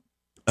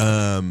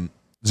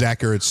 Zach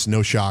Ertz,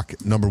 no shock,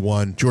 number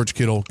 1. George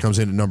Kittle comes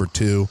in at number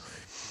 2.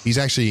 He's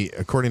actually,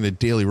 according to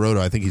Daily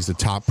Roto, I think he's the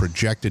top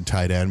projected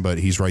tight end, but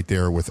he's right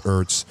there with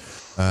Ertz.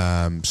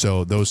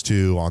 So those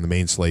two on the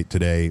main slate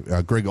today.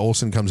 Greg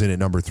Olsen comes in at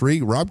number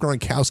 3. Rob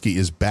Gronkowski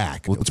is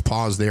back. Let's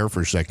pause there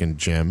for a second,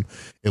 Jim.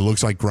 It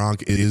looks like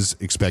Gronk is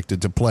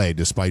expected to play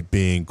despite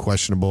being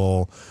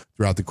questionable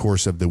throughout the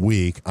course of the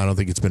week. I don't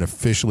think it's been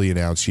officially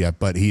announced yet,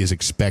 but he is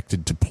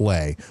expected to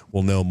play.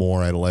 We'll know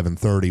more at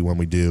 11:30 when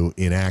we do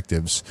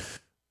inactives.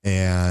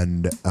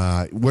 And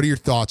what are your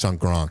thoughts on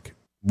Gronk?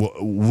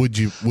 Would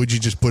you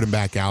just put him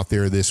back out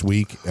there this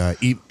week?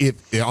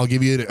 If I'll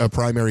give you a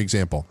primary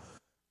example.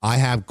 I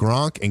have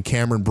Gronk and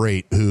Cameron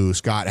Brate, who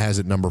Scott has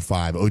at number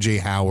 5. O.J.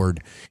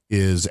 Howard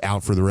is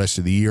out for the rest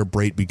of the year.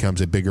 Brate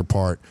becomes a bigger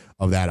part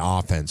of that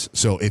offense.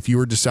 So if you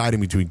were deciding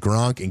between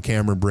Gronk and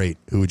Cameron Brate,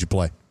 who would you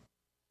play?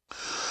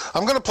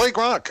 I'm going to play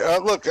Gronk.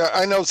 Look,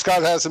 I know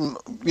Scott has him,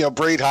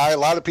 Brate high. A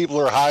lot of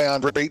people are high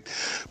on Brate.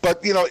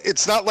 But,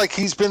 it's not like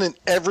he's been an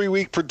every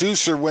week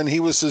producer when he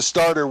was the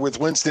starter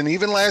with Winston,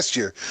 even last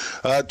year.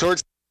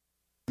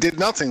 Did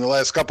nothing the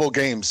last couple of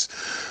games.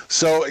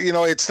 So,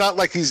 it's not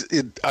like he's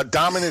a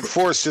dominant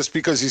force just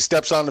because he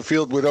steps on the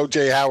field with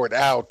O.J. Howard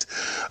out.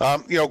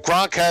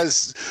 Gronk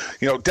has,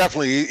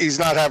 definitely he's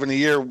not having the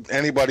year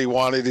anybody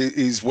wanted.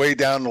 He's way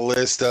down the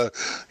list.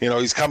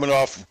 He's coming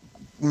off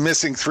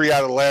missing 3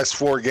 out of the last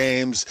 4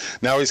 games.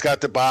 Now he's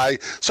got to bye.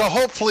 So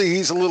hopefully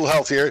he's a little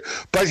healthier,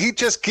 but he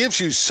just gives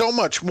you so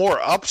much more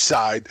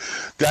upside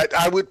that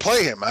I would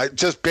play him.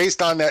 Just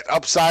based on that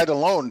upside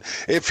alone,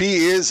 if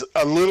he is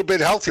a little bit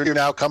healthier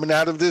now coming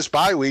out of this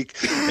bye week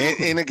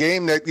in a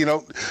game that,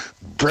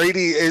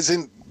 Brady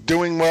isn't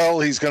doing well,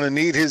 he's going to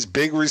need his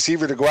big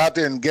receiver to go out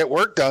there and get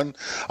work done.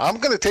 I'm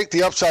going to take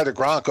the upside of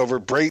Gronk over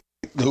Brady,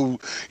 who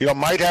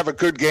might have a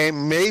good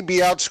game, maybe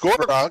outscore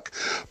Gronk,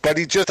 but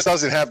he just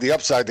doesn't have the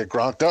upside that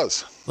Gronk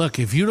does. Look,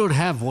 if you don't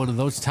have one of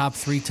those top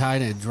 3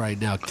 tight ends right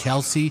now,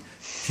 Kelsey,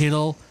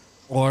 Kittle,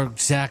 or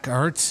Zach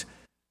Ertz,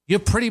 you're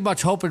pretty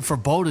much hoping for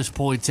bonus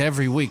points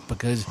every week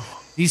because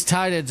these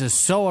tight ends are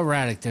so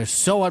erratic. They're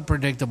so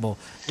unpredictable.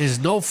 There's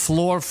no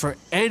floor for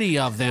any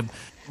of them.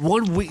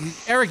 1 week,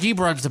 Eric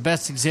Ebron's the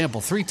best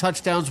example. 3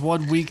 touchdowns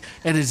 1 week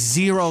and a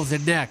 0 the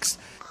next.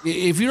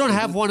 If you don't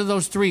have one of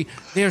those 3,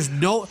 there's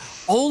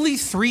only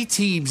 3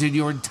 teams in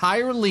your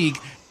entire league,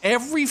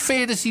 every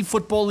fantasy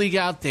football league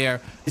out there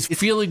is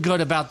feeling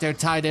good about their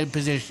tight end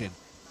position.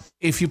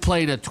 If you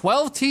play in a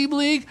 12-team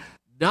league,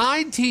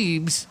 9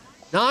 teams,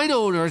 9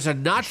 owners are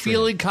not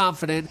feeling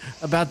confident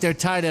about their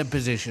tight end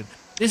position.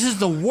 This is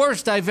the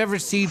worst I've ever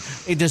seen,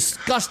 a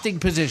disgusting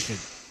position.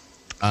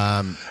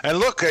 And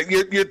look,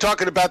 you're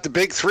talking about the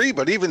big 3,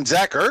 but even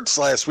Zach Ertz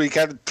last week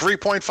had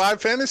 3.5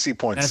 fantasy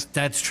points.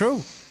 That's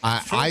true.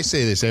 I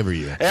say this every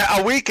year.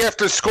 A week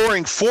after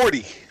scoring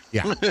 40.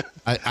 Yeah,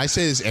 I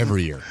say this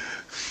every year.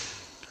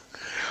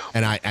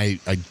 and I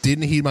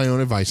didn't heed my own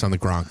advice on the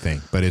Gronk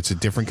thing, but it's a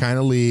different kind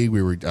of league.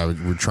 We're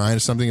trying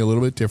something a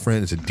little bit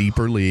different. It's a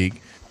deeper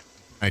league.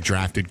 I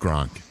drafted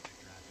Gronk.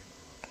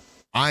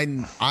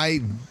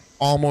 I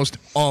almost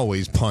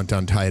always punt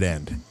on tight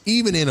end,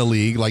 even in a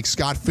league like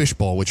Scott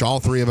Fishbowl, which all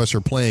three of us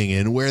are playing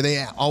in, where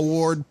they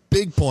award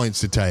big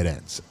points to tight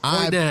ends.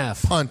 I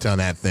punt on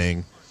that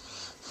thing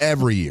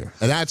every year.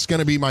 And that's going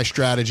to be my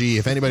strategy.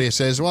 If anybody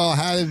says, well,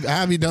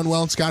 have you done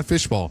well in Scott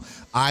Fishbowl?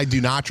 I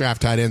do not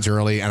draft tight ends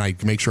early, and I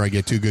make sure I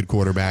get two good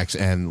quarterbacks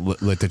and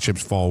let the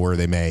chips fall where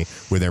they may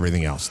with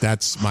everything else.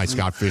 That's my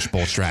Scott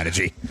Fishbowl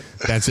strategy.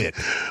 That's it.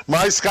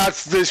 My Scott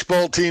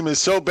Fishbowl team is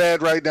so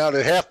bad right now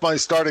that half my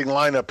starting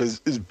lineup is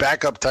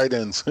backup tight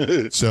ends.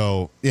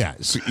 So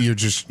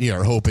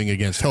you're hoping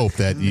against hope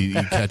that you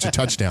catch a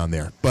touchdown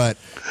there. But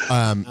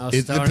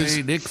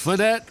Nick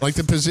Fournette. Like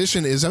the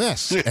position is a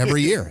mess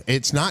every year.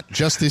 It's not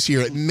just this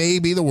year. It may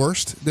be the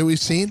worst that we've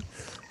seen,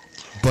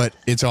 but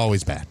it's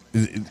always bad.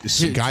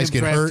 Guys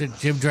get hurt.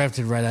 Jim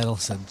drafted Red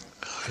Ellison.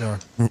 Sure.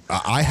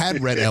 I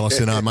had Red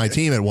Ellison on my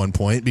team at one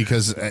point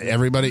because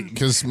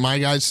my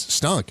guys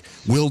stunk.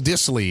 Will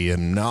Dissly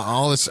and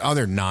all this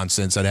other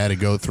nonsense that I had to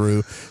go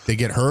through. They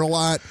get hurt a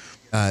lot.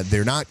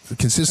 They're not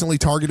consistently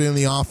targeted in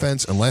the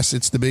offense unless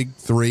it's the big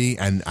three,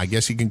 and I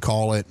guess you can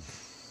call it.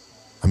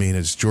 I mean,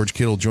 it's George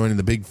Kittle joining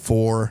the big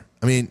four.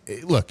 I mean,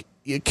 look,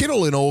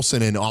 Kittle and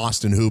Olsen and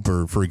Austin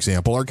Hooper, for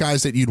example, are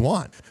guys that you'd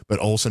want. But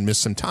Olsen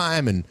missed some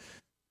time, and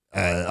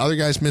other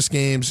guys miss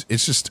games.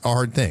 It's just a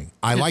hard thing.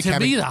 To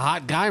me, the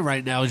hot guy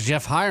right now is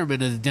Jeff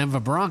Hireman of the Denver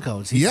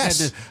Broncos. He's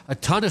had a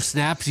ton of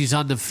snaps. He's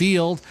on the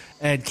field,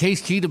 and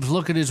Case Keenum's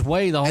looking his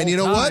way the whole time. And you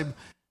know what?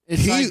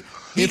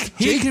 If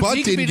Jake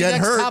Butt didn't get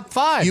hurt, top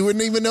five. You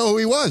wouldn't even know who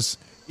he was.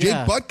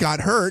 Jake Butt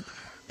got hurt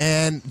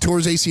and tore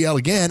his ACL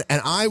again.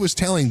 And I was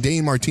telling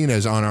Dane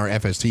Martinez on our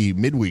FST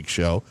midweek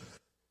show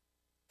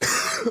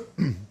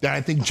that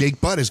I think Jake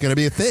Butt is going to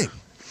be a thing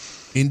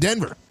in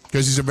Denver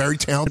because he's a very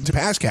talented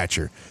pass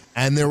catcher.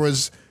 And there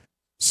was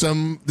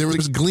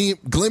a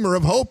glimmer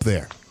of hope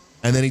there.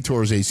 And then he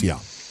tore his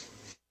ACL.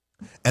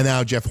 And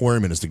now Jeff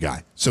Hoyerman is the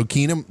guy. So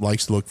Keenum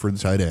likes to look for the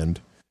tight end.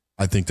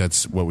 I think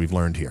that's what we've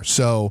learned here.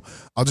 So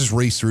I'll just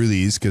race through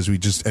these because we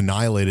just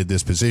annihilated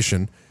this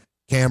position.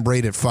 Cam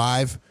Brate at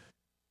 5,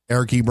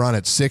 Eric Ebron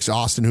at 6,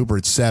 Austin Hooper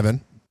at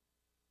 7,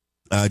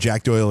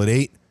 Jack Doyle at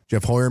 8,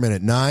 Jeff Hoyerman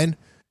at 9.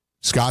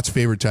 Scott's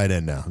favorite tight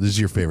end now. This is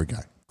your favorite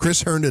guy.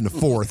 Chris Herndon, the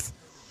 4th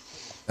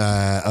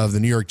of the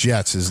New York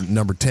Jets, is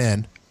number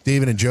 10.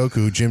 David Njoku,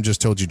 who Jim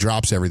just told you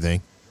drops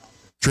everything.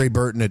 Trey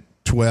Burton at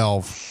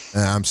 12.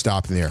 I'm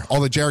stopping there.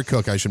 Although Jared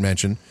Cook, I should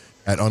mention,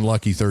 at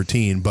unlucky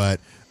 13, but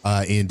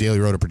in Daily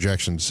Roto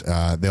projections,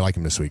 they like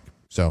him this week.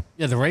 So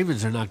yeah, the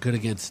Ravens are not good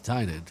against the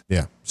tight end.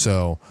 Yeah,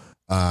 so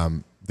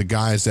the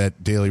guys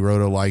that Daily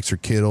Roto likes are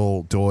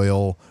Kittle,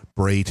 Doyle,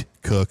 Brate,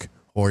 Cook,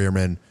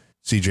 Hoyerman,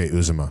 C.J.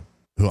 Uzomah.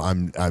 Who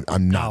I'm not.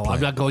 No, I'm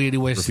not going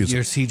anywhere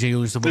near C.J.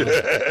 Uzomah.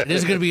 It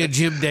is going to be a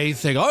Jim Day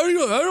thing. I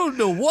don't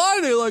know why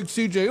they like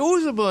C.J.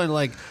 Uzomah. And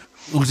like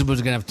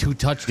Uzomah's going to have 2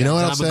 touchdowns. You know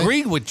what I'm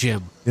agreeing with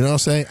Jim. You know what I'll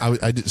say?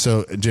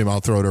 So Jim, I'll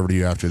throw it over to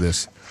you after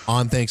this.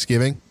 On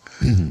Thanksgiving,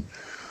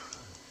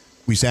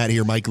 we sat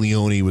here. Mike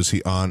Leone was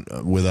on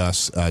with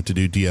us to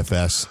do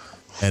DFS,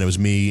 and it was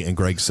me and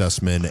Greg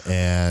Sussman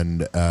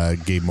and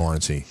Gabe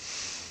Morency.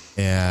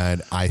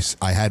 And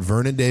I had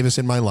Vernon Davis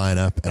in my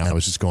lineup, and I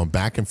was just going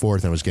back and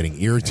forth, and I was getting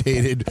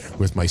irritated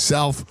with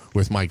myself,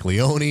 with Mike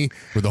Leone,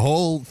 with the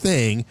whole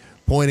thing,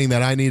 pointing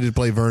that I needed to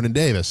play Vernon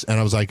Davis. And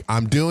I was like,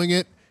 I'm doing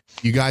it.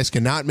 You guys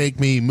cannot make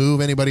me move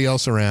anybody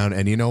else around.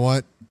 And you know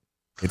what?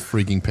 It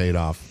freaking paid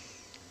off.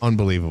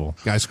 Unbelievable.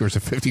 Guy scores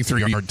a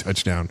 53-yard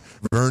touchdown.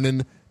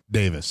 Vernon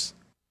Davis.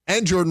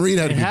 And Jordan Reed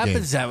had a good game. It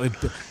happens that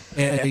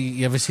way.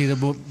 You ever see the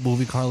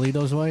movie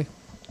Carlito's Way?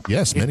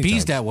 Yes, many times. It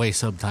bees that way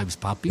sometimes,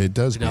 Poppy. It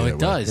does. It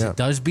does. Yeah. It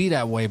does be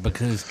that way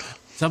because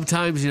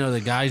sometimes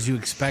the guys you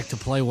expect to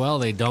play well,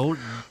 they don't.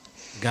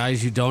 The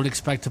guys you don't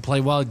expect to play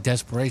well,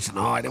 desperation.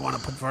 Oh, I didn't want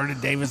to put Vernon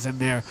Davis in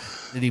there,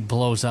 and he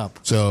blows up.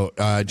 So,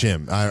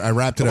 Jim, I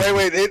wrapped it up.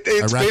 Wait!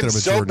 It's been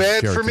so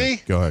bad for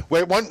me. Go ahead.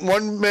 Wait, one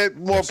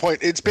more point.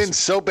 It's been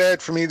so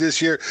bad for me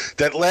this year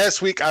that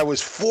last week I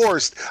was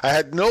forced. I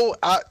had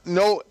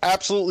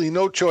absolutely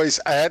no choice.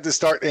 I had to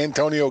start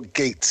Antonio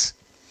Gates.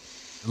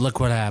 Look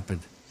what happened.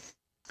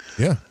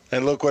 Yeah.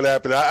 And look what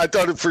happened. I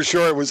thought for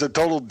sure it was a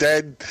total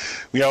dead,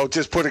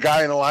 just put a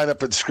guy in a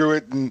lineup and screw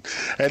it. And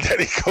then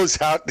he goes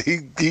out.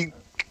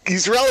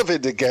 He's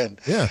relevant again.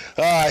 Yeah.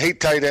 I hate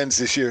tight ends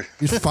this year.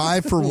 He's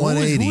 5 for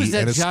 180. Who was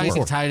that and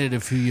giant tight end a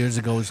few years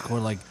ago who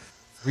scored like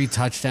 3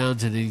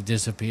 touchdowns and then he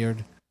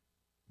disappeared?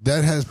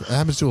 That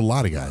happens to a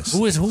lot of guys.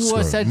 Who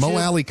was that? Mo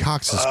Alley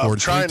Cox has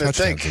scored 3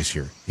 touchdowns this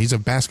year. He's a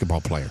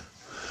basketball player.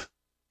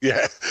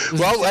 Yeah.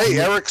 Well, hey,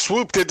 Eric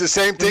Swoop did the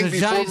same thing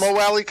before Mo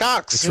Alley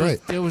Cox. That's right.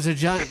 There was a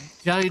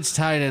Giants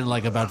tight end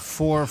like about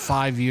 4 or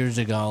 5 years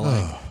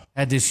ago.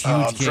 Had this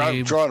huge game.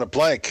 I'm drawing a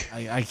blank.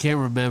 I can't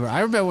remember. I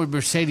remember when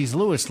Mercedes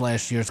Lewis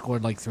last year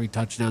scored like 3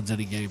 touchdowns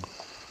in a game.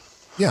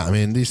 Yeah, I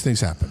mean, these things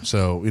happen.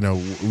 So,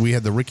 we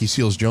had the Ricky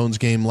Seals-Jones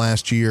game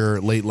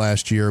late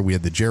last year. We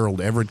had the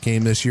Gerald Everett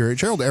game this year.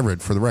 Gerald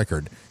Everett, for the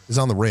record, is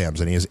on the Rams,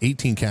 and he has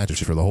 18 catches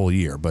for the whole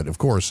year. But, of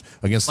course,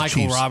 against the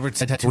Michael Chiefs, Roberts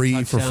had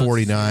 3 for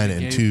 49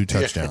 and 2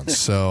 touchdowns.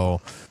 So,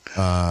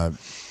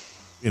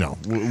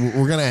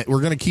 we're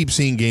gonna keep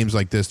seeing games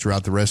like this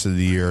throughout the rest of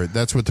the year.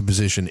 That's what the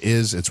position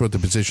is. It's what the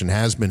position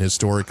has been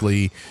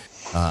historically.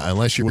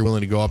 Unless you're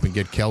willing to go up and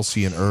get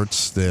Kelsey and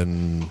Ertz,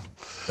 then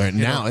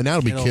now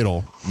it'll be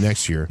Kittle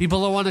next year.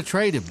 People don't want to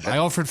trade him. I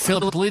offered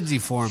Philip Lindsay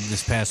for him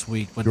this past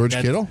week. George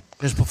Kittle?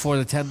 Just before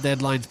the 10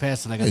 deadlines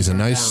passed, and I got He's a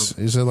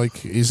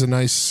down.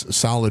 nice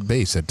solid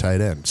base at tight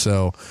end.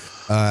 So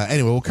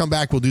anyway, we'll come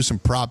back. We'll do some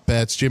prop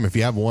bets. Jim, if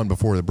you have one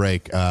before the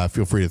break,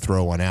 feel free to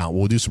throw one out.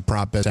 We'll do some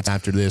prop bets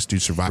after this, do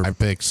survivor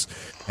picks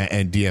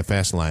and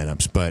DFS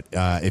lineups. But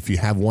if you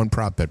have one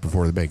prop bet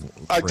before the break.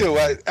 I do.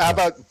 How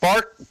about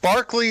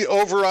Barkley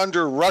over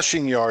under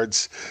rushing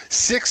yards,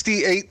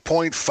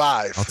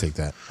 68.5. I'll take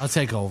that. I'll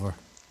take over.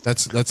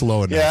 That's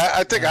low enough. Yeah,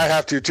 I think I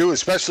have to too,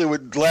 especially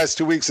with the last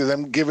 2 weeks of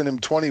them giving him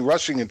 20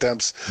 rushing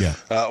attempts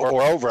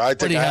or over. I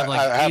think I have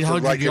to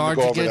 800 yards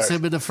him against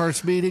him in the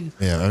first meeting?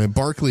 Yeah, I mean,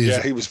 Barkley is.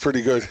 Yeah, he was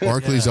pretty good.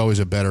 Barkley's always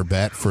a better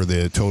bet for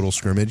the total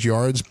scrimmage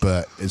yards,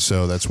 but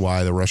so that's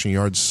why the rushing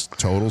yards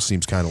total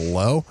seems kind of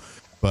low.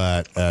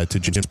 But to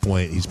Jim's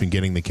point, he's been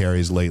getting the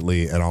carries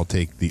lately, and I'll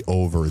take the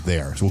over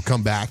there. So we'll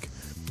come back.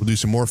 We'll do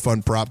some more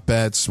fun prop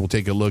bets. We'll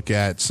take a look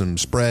at some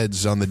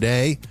spreads on the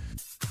day.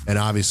 And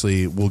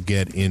obviously, we'll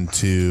get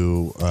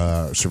into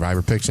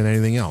survivor picks and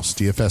anything else,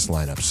 DFS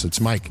lineups. It's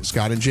Mike,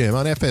 Scott, and Jim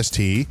on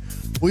FST.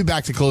 We'll be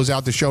back to close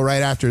out the show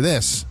right after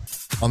this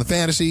on the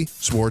Fantasy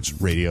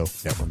Sports Radio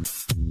Network.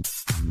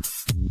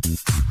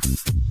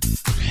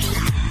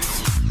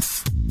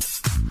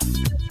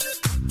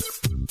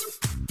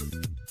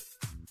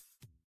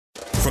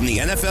 From the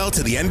NFL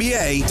to the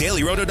NBA,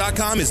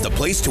 DailyRoto.com is the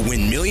place to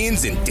win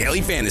millions in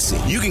daily fantasy.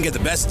 You can get the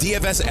best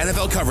DFS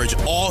NFL coverage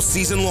all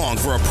season long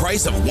for a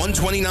price of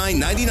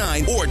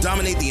 $129.99 or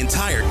dominate the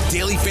entire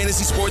daily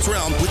fantasy sports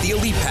realm with the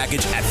Elite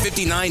Package at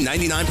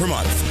 $59.99 per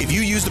month. If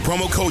you use the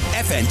promo code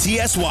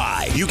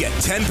FNTSY, you get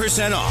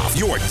 10% off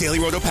your Daily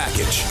Roto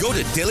package. Go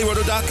to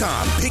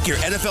DailyRoto.com, pick your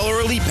NFL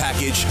or Elite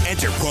Package,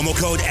 enter promo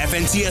code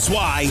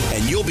FNTSY,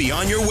 and you'll be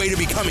on your way to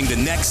becoming the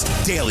next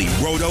Daily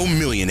Roto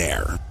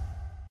millionaire.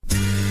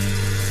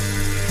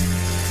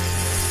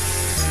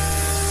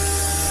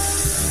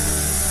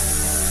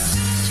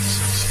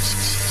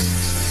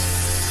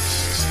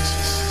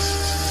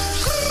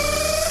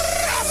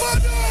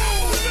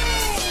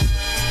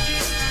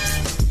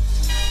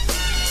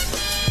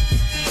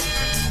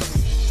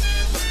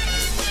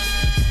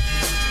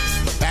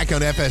 On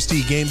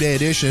FST Game Day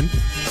Edition.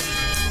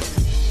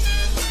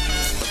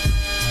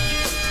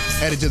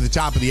 Headed to the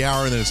top of the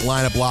hour, and then it's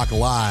Lineup Block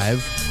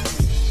Live.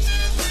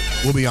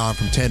 We'll be on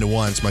from 10 to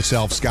 1. It's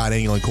myself, Scott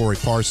Engel, and Corey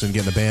Parson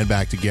getting the band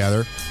back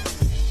together.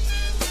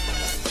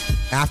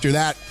 After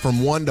that,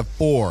 from 1 to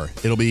 4,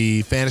 it'll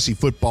be Fantasy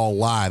Football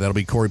Live. That'll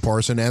be Corey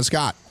Parson and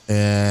Scott.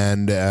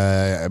 And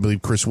I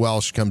believe Chris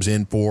Welsh comes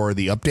in for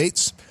the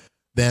updates.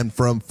 Then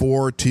from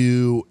 4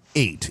 to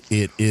 8,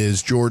 it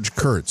is George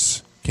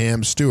Kurtz,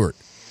 Cam Stewart,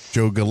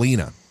 Joe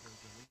Galena.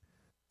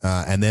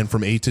 And then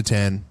from 8 to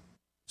 10,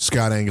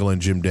 Scott Engel and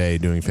Jim Day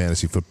doing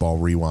Fantasy Football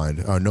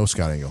Rewind. No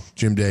Scott Engel.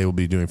 Jim Day will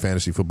be doing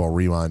Fantasy Football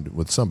Rewind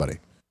with somebody.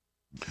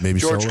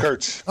 Maybe George solo?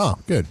 Kurtz. Oh,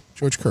 good.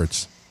 George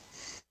Kurtz.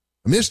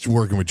 I missed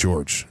working with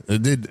George.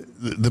 It did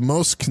the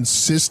most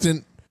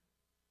consistent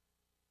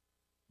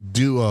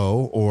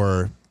duo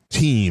or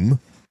team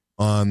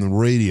on the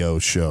radio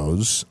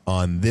shows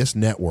on this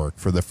network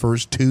for the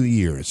first 2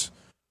 years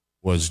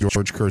was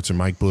George Kurtz and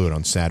Mike Blewett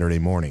on Saturday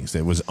mornings.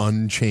 It was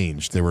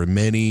unchanged. There were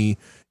many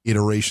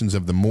iterations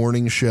of the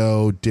morning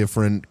show,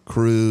 different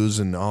crews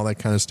and all that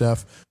kind of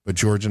stuff. But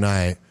George and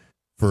I,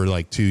 for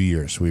like 2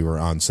 years, we were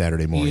on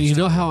Saturday mornings. You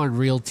know how on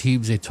Real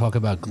Teams they talk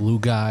about glue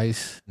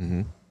guys?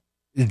 Mm-hmm.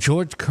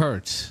 George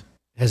Kurtz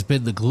has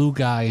been the glue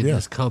guy in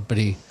this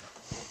company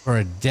for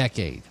a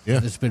decade. Yeah.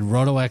 It's been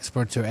Roto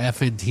Experts or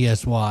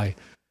FNTSY,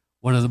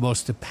 one of the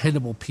most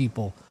dependable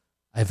people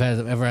I've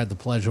ever had the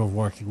pleasure of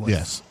working with.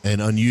 Yes,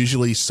 and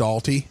unusually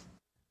salty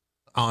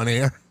on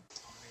air,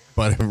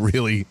 but a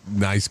really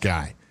nice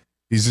guy.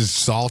 He's just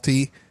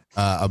salty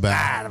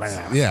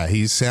about. Yeah,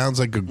 he sounds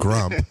like a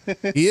grump.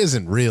 He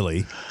isn't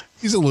really.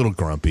 He's a little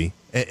grumpy.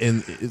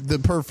 And the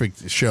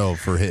perfect show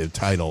for his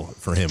title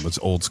for him was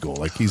Old School.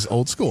 Like, he's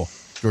old school.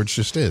 George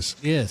just is.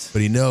 Yes.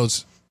 But he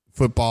knows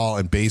football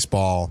and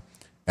baseball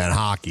and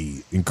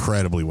hockey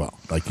incredibly well.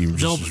 Like, he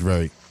just is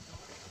very.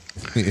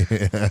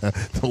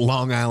 The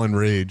Long Island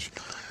Rage.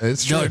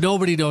 It's true.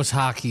 Nobody knows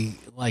hockey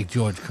like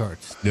George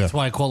Kurtz. Yeah. That's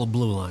why I call him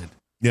Blue Line.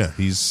 Yeah,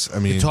 he's. I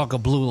mean, You talk a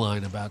blue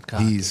line about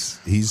hockey.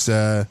 He's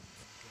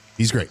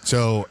great.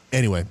 So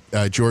anyway,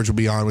 George will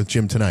be on with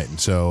Jim tonight, and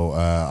so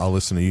I'll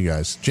listen to you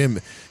guys.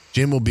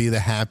 Jim will be the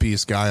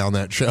happiest guy on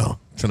that show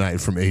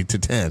tonight from 8 to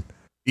 10.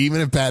 Even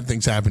if bad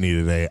things happen to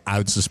you today, I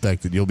would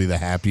suspect that you'll be the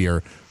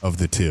happier of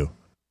the two.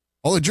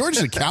 Although George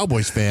is a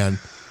Cowboys fan,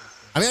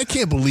 I mean, I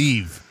can't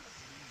believe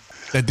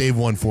that they've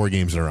won 4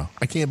 games in a row.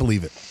 I can't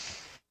believe it.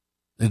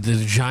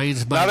 The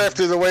Giants not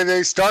after the way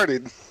they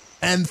started.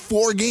 And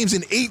 4 games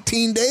in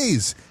 18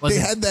 days. Was they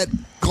it? had that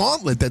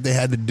gauntlet that they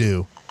had to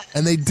do,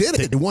 and they did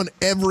it. They won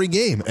every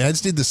game.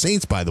 As did the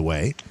Saints, by the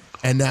way.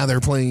 And now they're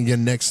playing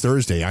again next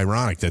Thursday.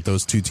 Ironic that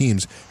those 2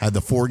 teams had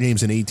the 4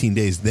 games in 18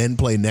 days, then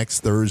play next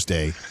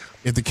Thursday.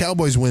 If the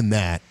Cowboys win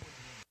that,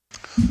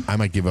 I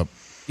might give up.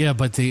 Yeah,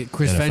 but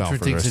Chris NFL Venture for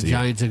the thinks rest the of the year.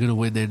 Giants are going to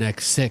win their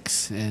next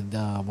 6 and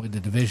win the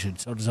division.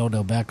 So does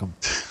Odell Beckham.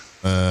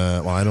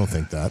 Well, I don't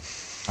think that.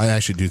 I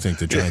actually do think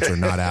the Giants are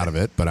not out of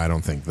it, but I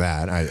don't think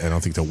that. I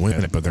don't think they'll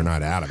win it, but they're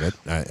not out of it.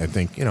 I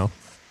think,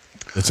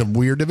 it's a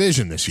weird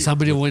division this year.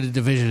 Somebody will win the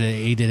division at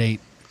 8-8.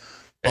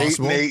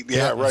 Possible. 8-8,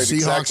 yeah, right, Seahawks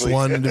exactly.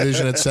 won the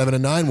division at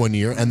 7-9 one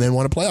year and then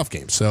won a playoff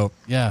game. So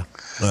Yeah.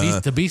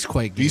 The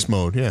Beastquake game. beast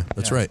mode, yeah,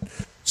 that's right.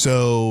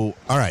 So,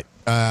 all right.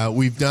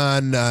 We've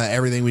done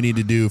everything we need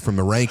to do from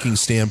the ranking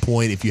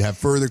standpoint. If you have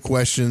further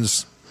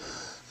questions,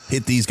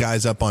 hit these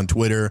guys up on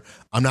Twitter.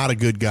 I'm not a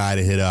good guy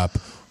to hit up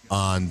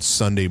on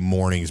Sunday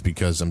mornings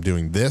because I'm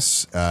doing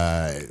this.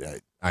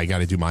 I got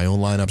to do my own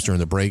lineups during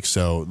the break,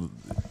 so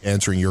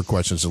answering your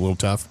questions is a little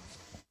tough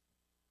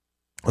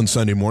on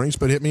Sunday mornings,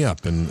 but hit me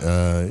up and,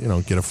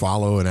 get a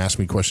follow and ask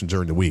me questions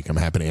during the week. I'm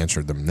happy to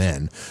answer them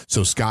then.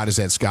 So Scott is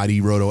at Scott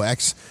E. Roto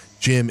X.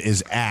 Jim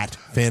is at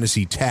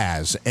Fantasy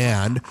Taz.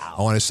 And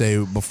I want to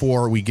say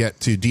before we get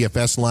to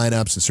DFS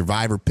lineups and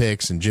survivor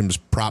picks and Jim's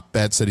prop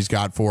bets that he's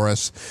got for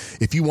us,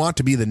 if you want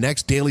to be the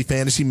next daily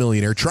fantasy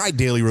millionaire, try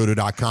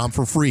dailyroto.com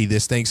for free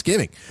this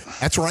Thanksgiving.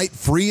 That's right,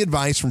 free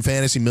advice from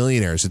fantasy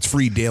millionaires. It's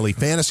free daily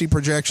fantasy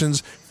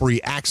projections, free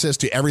access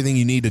to everything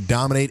you need to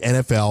dominate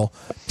NFL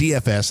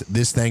DFS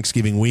this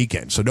Thanksgiving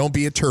weekend. So don't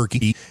be a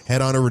turkey.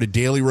 Head on over to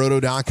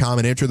dailyroto.com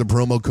and enter the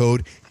promo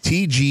code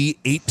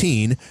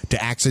TG18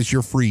 to access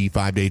your free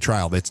 5-day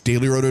trial. That's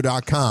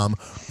dailyroto.com,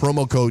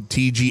 promo code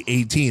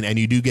TG18, and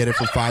you do get it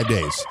for 5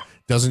 days.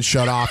 Doesn't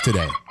shut off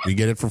today. You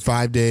get it for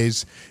 5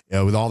 days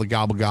with all the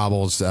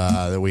gobbles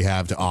that we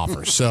have to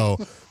offer. So,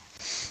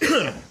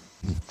 all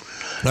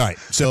right.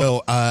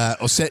 So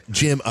I'll set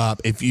Jim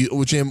up.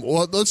 Jim,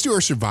 well, let's do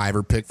our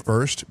survivor pick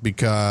first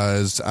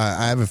because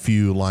I have a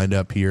few lined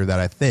up here that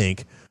I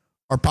think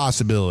are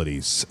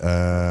possibilities.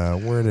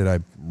 Where did I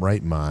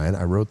write mine?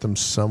 I wrote them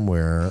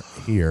somewhere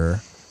here.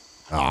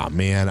 Oh,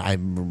 man, I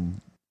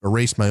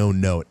erased my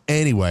own note.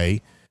 Anyway,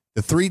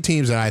 the 3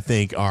 teams that I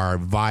think are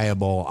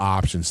viable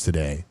options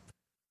today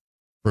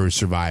for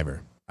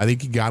Survivor. I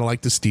think you got to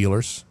like the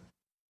Steelers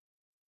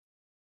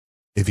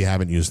if you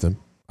haven't used them.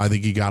 I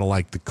think you got to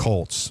like the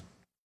Colts.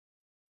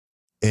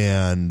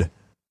 And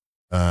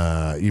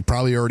you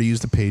probably already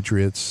used the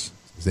Patriots.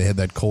 They had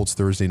that Colts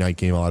Thursday night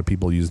game. A lot of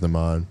people use them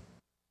on.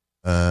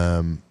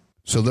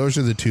 So those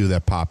are the 2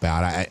 that pop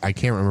out. I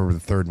can't remember the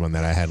third one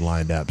that I had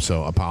lined up,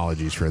 so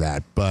apologies for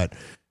that. But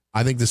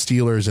I think the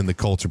Steelers and the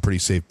Colts are pretty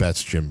safe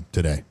bets, Jim,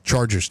 today.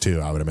 Chargers,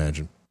 too, I would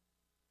imagine.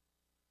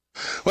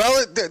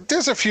 Well,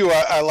 there's a few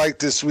I like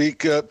this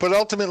week, but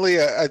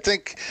ultimately I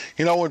think,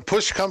 when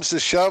push comes to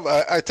shove,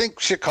 I think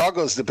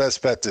Chicago's the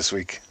best bet this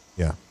week.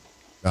 Yeah.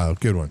 Oh,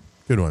 good one.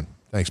 Good one.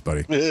 Thanks,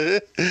 buddy.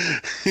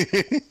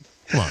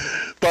 Come on.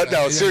 But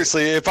no,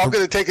 seriously, if I'm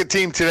going to take a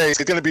team today,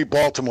 it's going to be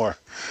Baltimore.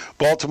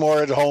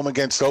 Baltimore at home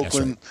against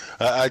Oakland.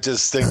 I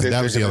just think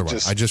that was the other one.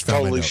 I just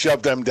found totally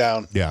shove them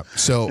down. Yeah.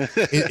 So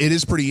it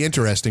is pretty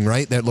interesting,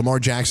 right? That Lamar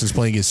Jackson's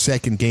playing his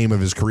second game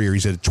of his career.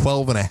 He's a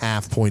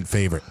 12.5-point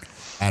favorite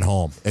at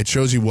home. It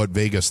shows you what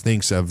Vegas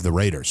thinks of the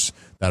Raiders,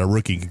 that a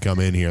rookie can come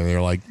in here and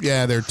they're like,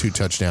 yeah, they're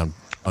 2-touchdown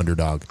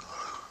underdog.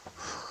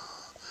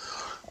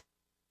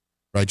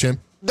 Right, Jim?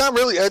 Not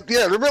really.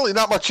 There's really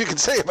not much you can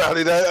say about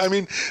it. I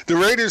mean, the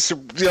Raiders,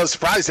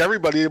 surprised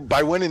everybody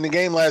by winning the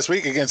game last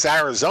week against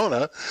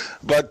Arizona.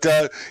 But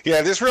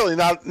there's really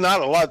not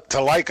a lot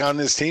to like on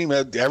this team.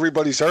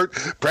 Everybody's hurt.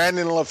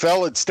 Brandon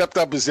LaFell had stepped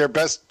up as their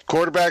best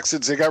quarterback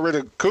since they got rid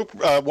of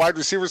Cooper, wide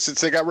receiver since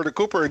they got rid of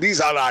Cooper, and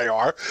he's on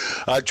IR.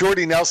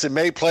 Jordy Nelson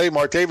may play.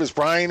 Martavis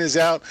Bryant is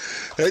out.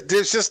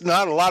 There's just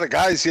not a lot of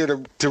guys here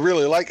to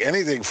really like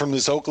anything from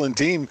this Oakland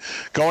team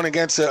going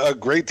against a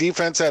great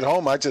defense at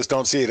home. I just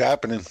don't see it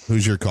happening.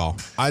 Who's your call?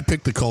 I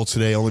picked the Colts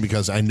today only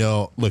because I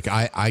know, look,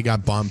 I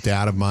got bumped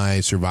out of my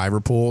Survivor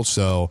pool,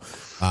 so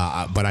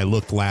but I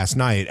looked last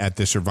night at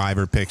the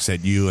Survivor picks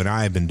that you and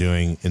I have been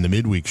doing in the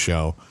midweek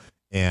show,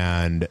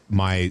 and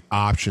my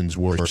options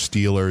were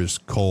Steelers,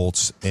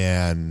 Colts,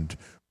 and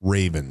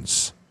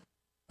Ravens.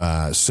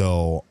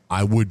 So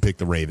I would pick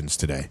the Ravens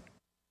today.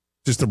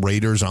 Just the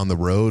Raiders on the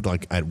road,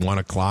 like at 1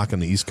 o'clock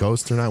on the East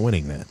Coast, they're not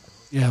winning that.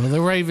 Yeah, well,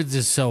 the Ravens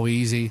is so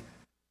easy.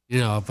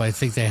 If I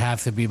think they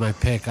have to be my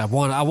pick, I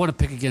want to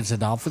pick against the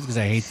Dolphins because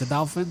I hate the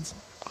Dolphins.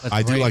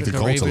 I do like the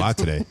Colts a lot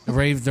today. The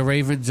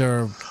Ravens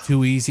are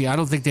too easy. I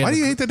don't think they. Why do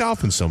you hate the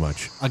Dolphins so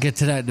much? I'll get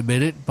to that in a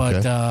minute, but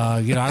okay.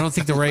 I don't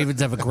think the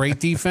Ravens have a great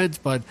defense,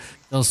 but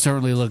they'll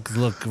certainly look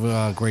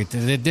great.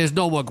 There's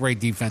no more great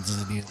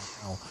defenses in the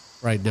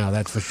NFL right now.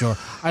 That's for sure.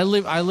 I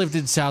lived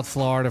in South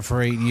Florida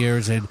for 8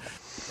 years, and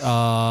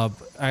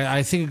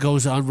I think it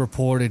goes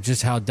unreported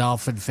just how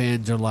Dolphin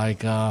fans are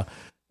like.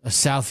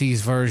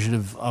 southeast version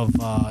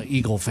of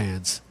Eagle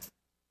fans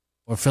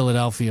or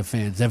Philadelphia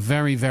fans. They're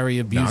very, very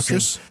abusive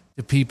Noxious?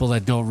 to people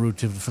that don't root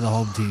for the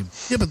home team.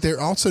 Yeah, but they're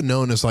also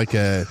known as like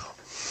a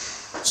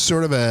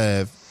sort of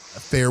a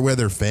fair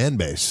weather fan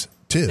base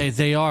too.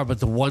 They are, but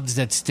the ones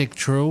that stick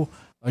true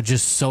are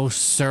just so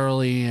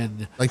surly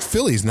and Like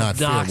Philly's not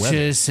fair weather.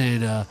 obnoxious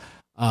and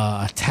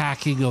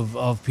attacking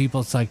of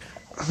people. It's like,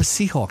 I'm a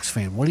Seahawks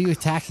fan. What are you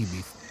attacking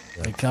me for?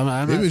 Like,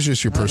 I'm Maybe not- it's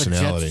just your I'm not a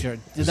personality.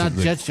 Jets not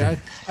Jets.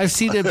 I've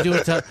seen them do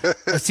it.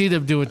 I've seen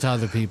them do it to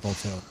other people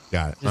too.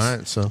 Got it. All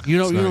right, so You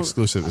know- it's you not know-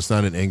 exclusive. It's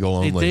not an angle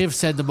only. They've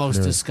said the most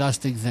Yeah.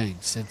 disgusting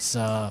things. It's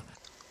to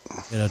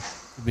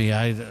me,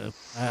 I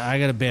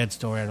got a bad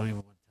story. I don't even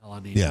want to tell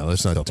on the Yeah,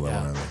 let's not tell Yeah.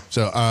 around there.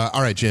 So,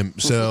 all right, Jim.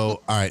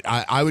 So, all right,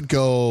 I would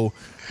go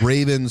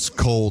Ravens,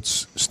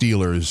 Colts,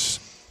 Steelers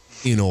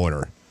in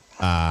order.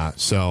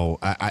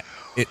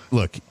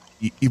 Look,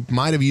 you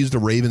might have used the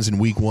Ravens in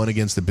Week 1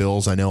 against the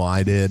Bills. I know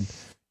I did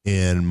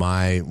in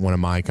one of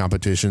my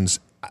competitions.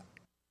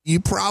 You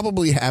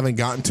probably haven't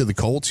gotten to the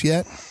Colts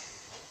yet,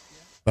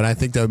 but I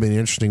think that would be an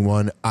interesting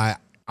one.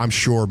 I'm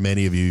sure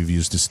many of you have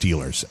used the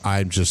Steelers.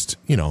 I'm just,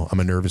 I'm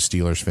a nervous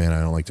Steelers fan. I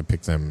don't like to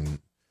pick them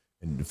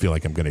and feel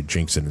like I'm going to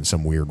jinx it in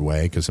some weird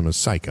way because I'm a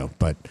psycho.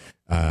 But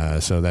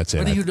so that's it.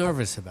 What are you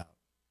nervous about?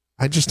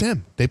 I just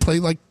am. They play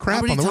like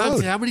crap on the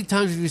road. How many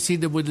times have you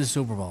seen them win the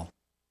Super Bowl?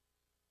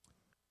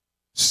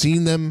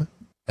 Seen them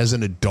as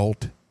an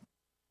adult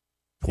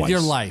twice. In your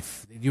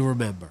life, that you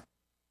remember.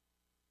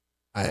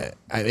 I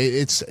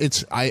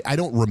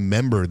don't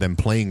remember them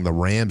playing the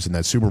Rams in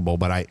that Super Bowl,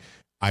 but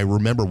I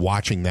remember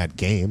watching that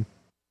game.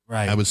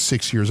 Right. I was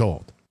 6 years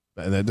old.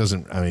 And that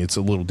doesn't, it's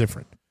a little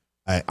different.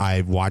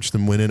 I watched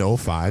them win in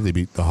 2005. They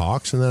beat the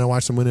Hawks, and then I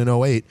watched them win in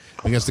 2008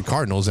 against the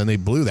Cardinals, and they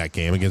blew that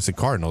game against the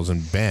Cardinals.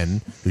 And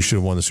Ben, who should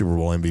have won the Super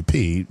Bowl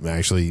MVP,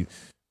 actually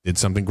did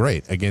something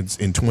great. In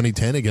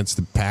 2010 against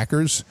the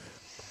Packers,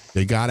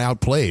 they got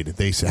outplayed.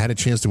 They had a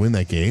chance to win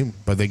that game,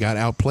 but they got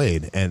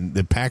outplayed. And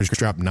the Packers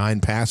dropped 9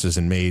 passes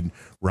and made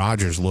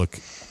Rodgers look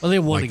Well, they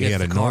won like they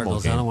against had the a normal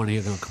Cardinals. game. I don't want to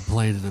hear them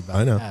complaining about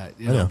I know. that.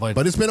 I know.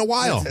 But it's been a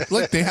while.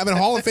 Look, they have a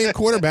Hall of Fame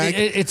quarterback.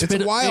 It's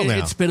been a while now.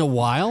 It's been a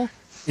while.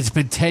 It's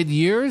been 10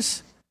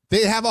 years.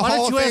 They have a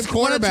Hall of Fame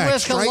quarterback. Why don't you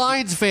ask a right?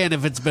 Lions fan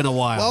if it's been a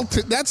while? Well,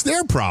 that's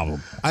their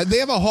problem. They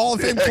have a Hall of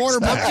Fame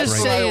quarterback. I'm just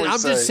right saying. I I'm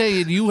just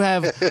saying. You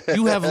have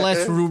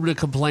less room to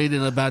complain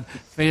about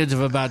fans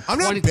of about. I'm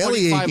not 20,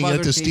 belly 25 aching other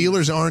that the teams.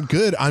 Steelers aren't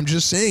good. I'm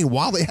just saying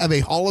while they have a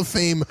Hall of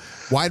Fame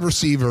wide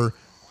receiver,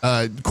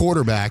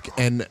 quarterback,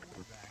 and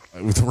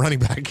with the running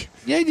back.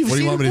 Yeah, you've what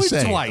do seen you want me to it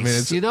say?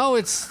 twice.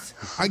 it's.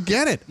 I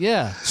get it.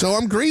 Yeah. So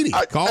I'm greedy.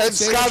 Call And it,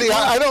 say what Scotty, you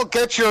want.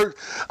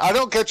 I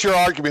don't get your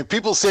argument.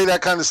 People say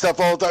that kind of stuff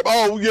all the time.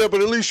 Oh yeah,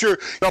 but at least you're.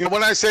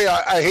 When I say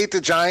I hate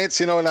the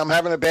Giants, and I'm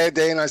having a bad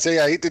day, and I say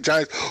I hate the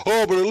Giants.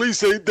 Oh, but at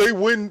least they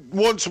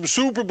won some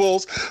Super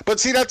Bowls.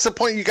 But see, that's the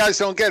point you guys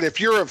don't get. If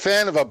you're a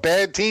fan of a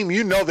bad team,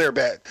 you know they're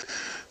bad.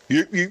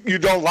 You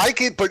don't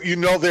like it, but you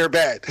know they're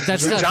bad.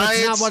 That's not what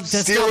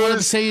I'm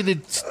saying.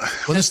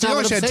 Well, the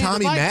Steelers had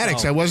Tommy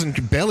Maddox. I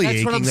wasn't belly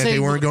aching that they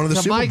weren't going to the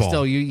Super Mike, Bowl.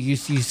 Though, you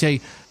say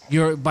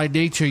you're by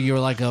nature you're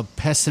like a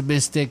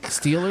pessimistic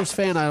Steelers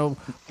fan. I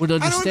would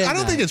understand. I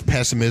don't think it's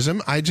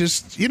pessimism. I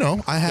just,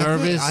 I have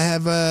Nervous. I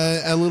have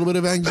a little bit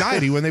of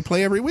anxiety when they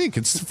play every week.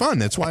 It's fun.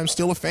 That's why I'm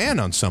still a fan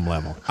on some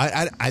level.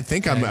 I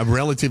think I'm a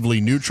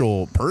relatively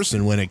neutral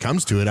person when it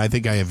comes to it. I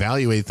think I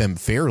evaluate them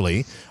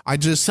fairly.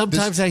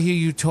 Sometimes I hear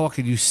you talk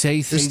and you say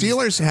the things.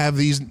 Steelers have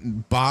these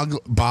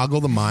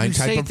boggle the mind You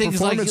say type of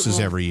things like performances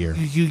every year.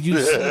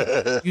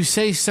 You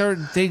say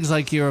certain things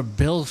like you're a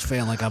Bills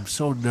fan. Like I'm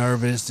so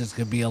nervous. It's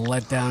gonna be a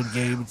letdown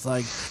game. It's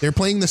like They're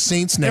playing the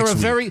Saints next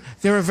week.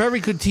 They're a very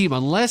good team.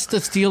 Unless the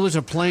Steelers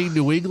are playing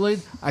New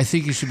England, I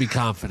think you should be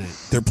confident.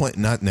 They're playing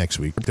not next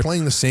week. They're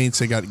playing the Saints.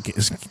 They got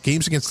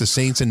games against the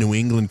Saints and New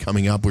England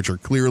coming up, which are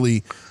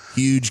clearly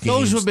huge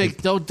games.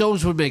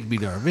 Those would make me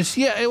nervous.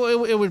 Yeah, it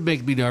would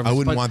make me nervous. I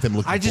wouldn't but want them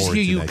looking I just forward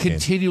hear to you that game.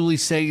 continually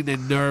saying they're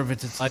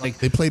nervous. It's like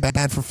They played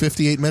bad for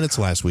 58 minutes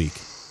last week.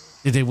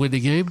 did they win the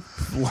game?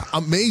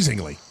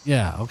 Amazingly.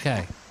 Yeah.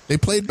 Okay. They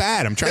played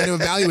bad. I'm trying to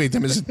evaluate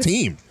them as a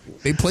team.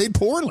 They played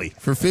poorly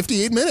for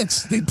 58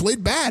 minutes. They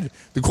played bad.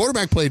 The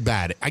quarterback played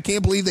bad. I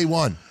can't believe they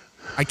won.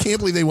 I can't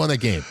believe they won that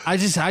game. I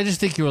just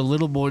think you're a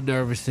little more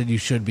nervous than you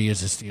should be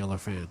as a Steeler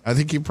fan. I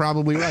think you're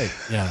probably right.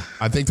 Yeah.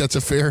 I think that's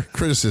a fair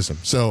criticism.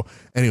 So,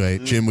 anyway,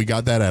 Jim, we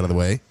got that out of the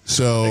way.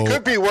 So, It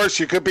could be worse.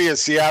 You could be a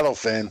Seattle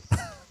fan.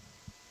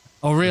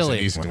 Oh,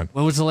 really? That's an easy one.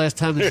 When was the last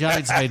time the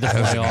Giants made the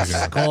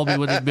playoffs? Call me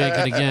when they make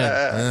it again.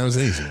 that was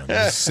an easy one. It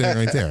was sitting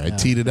right there. I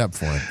teed it up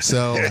for him.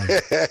 So,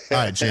 all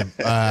right, Jim,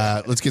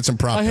 let's get some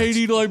prop I hate bets.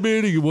 Eli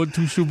Manning. He won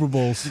 2 Super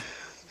Bowls.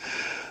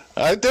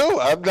 I do.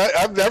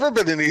 I've never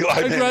been an Eli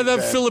I'd Manning rather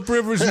have fan. Phillip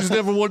Rivers, who's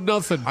never won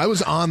nothing. I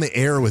was on the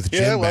air with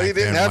Jim Yeah, well, back he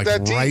didn't then, have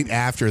that team. right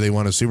after they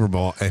won a Super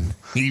Bowl, and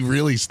he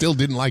really still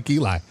didn't like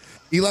Eli.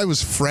 Eli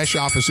was fresh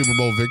off a Super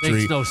Bowl victory.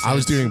 Makes no I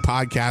was sense. doing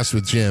podcasts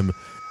with Jim,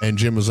 and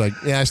Jim was like,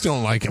 "Yeah, I still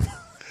don't like him."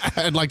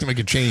 I'd like to make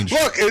a change.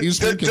 Look, He's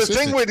been the consistent.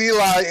 thing with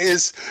Eli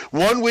is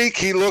 1 week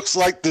he looks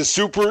like the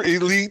super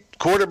elite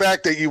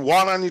quarterback that you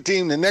want on your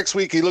team. The next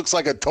week he looks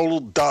like a total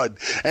dud.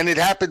 And it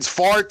happens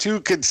far too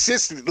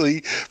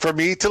consistently for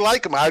me to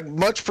like him. I'd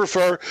much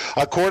prefer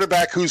a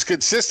quarterback who's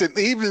consistent,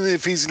 even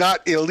if he's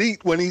not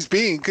elite when he's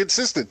being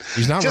consistent.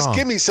 He's not Just wrong.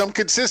 give me some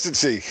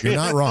consistency. You're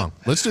not wrong.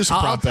 Let's do some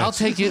prop bets. I'll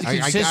take you I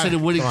consistent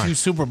in winning Come on. 2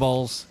 Super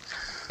Bowls.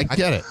 I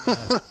get it.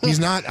 He's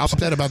not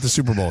upset about the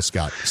Super Bowl,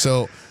 Scott.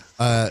 So,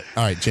 all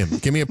right, Jim,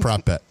 give me a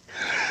prop bet.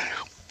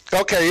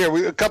 Okay,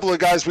 here a couple of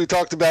guys we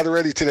talked about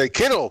already today.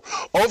 Kittle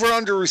over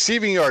under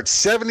receiving yards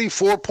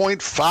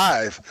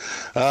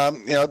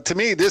 74.5. To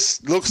me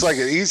this looks like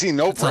an easy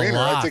no-brainer.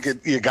 lot. I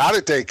think you got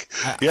to take.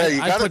 You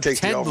got to put take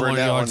 10 the over more in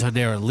that yards one. on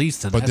there at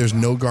least. But there's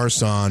no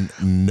Garcon,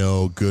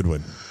 no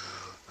Goodwin.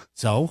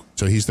 So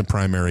He's the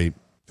primary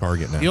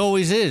target now. he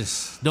always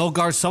is. No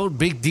Garcon,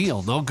 big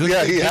deal. No good.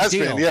 Yeah, he big has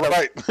deal. been. Yeah,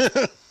 right.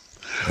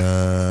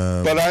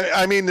 But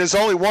I mean, there's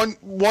only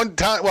one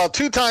time. Well,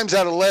 2 times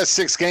out of the last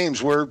 6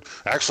 games where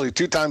actually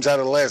 2 times out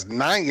of the last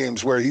 9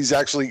 games where he's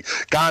actually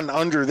gone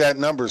under that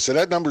number. So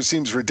that number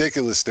seems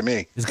ridiculous to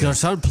me. Has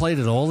Garcon played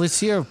at all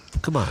this year?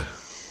 Come on.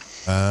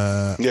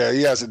 Yeah,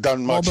 he hasn't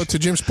done Well, much. but to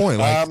Jim's point,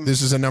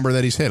 this is a number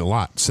that he's hit a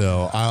lot.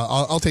 So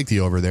I'll take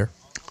the over there.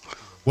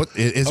 What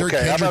is there? Okay,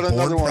 a how Kendrick about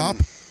another Bourne one?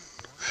 prop?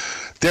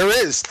 There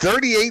is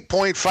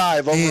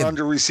 38.5 over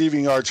under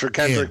receiving yards for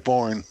Kendrick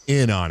Bourne.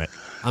 In on it.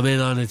 I'm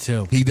in on it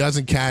too. He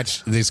doesn't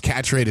catch. His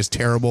catch rate is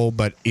terrible,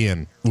 but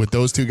in. With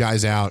those 2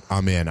 guys out,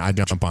 I'm in. I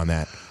jump on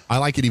that. I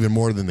like it even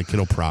more than the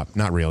Kittle prop.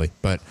 Not really,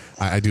 but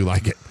I do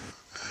like it.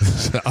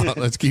 So,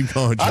 let's keep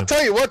going, Jim. I'll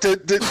tell you what,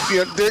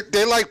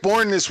 they like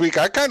Bourne this week.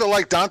 I kind of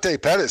like Dante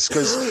Pettis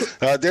because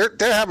they're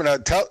having a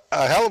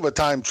hell of a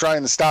time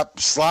trying to stop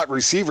slot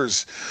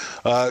receivers.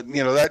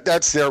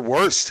 That's their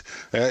worst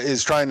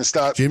is trying to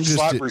stop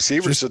slot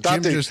receivers. So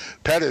Dante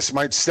Pettis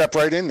might step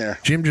right in there.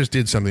 Jim just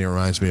did something that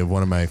reminds me of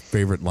one of my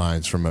favorite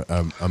lines from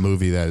a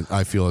movie that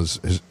I feel is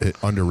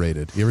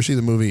underrated. You ever see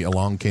the movie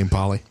Along Came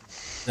Polly?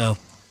 No.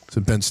 It's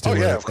Ben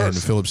Stiller of course.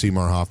 and Philip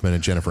Seymour Hoffman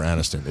and Jennifer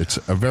Aniston. It's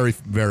a very,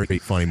 very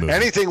funny movie.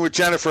 Anything with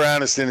Jennifer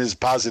Aniston is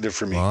positive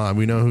for me. Well,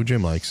 we know who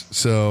Jim likes.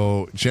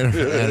 So Jennifer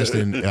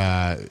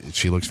Aniston,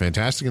 she looks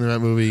fantastic in that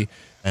movie,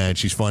 and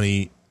she's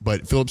funny.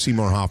 But Philip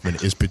Seymour Hoffman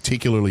is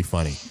particularly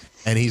funny,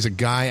 and he's a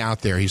guy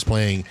out there. He's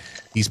playing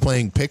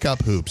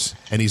pickup hoops,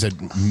 and he's a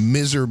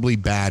miserably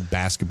bad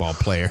basketball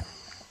player.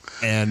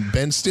 And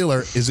Ben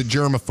Stiller is a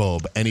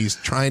germaphobe, and he's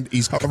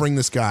covering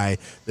this guy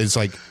that's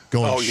like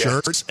going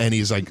shirts, and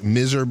he's like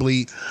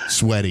miserably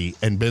sweaty,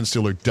 and Ben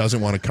Stiller doesn't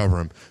want to cover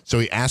him. So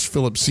he asked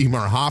Philip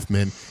Seymour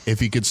Hoffman if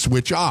he could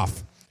switch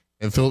off.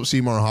 And Philip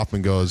Seymour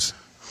Hoffman goes,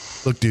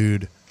 "Look,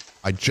 dude,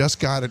 I just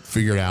got it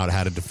figured out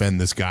how to defend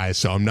this guy,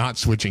 so I'm not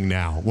switching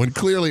now." When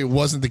clearly it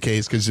wasn't the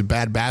case because he's a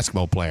bad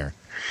basketball player.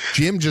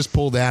 Jim just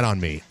pulled that on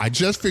me. I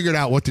just figured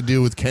out what to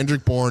do with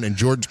Kendrick Bourne and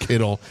George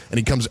Kittle, and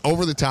he comes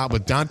over the top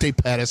with Dante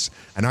Pettis,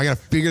 and I got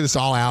to figure this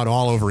all out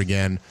all over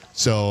again.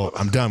 So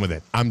I'm done with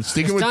it. I'm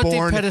sticking with Dante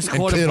Bourne Pettis and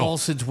caught a Kittle. ball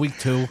since week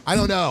 2. I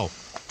don't know.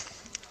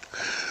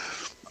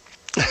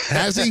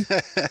 Has he?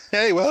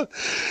 Hey,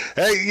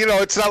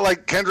 it's not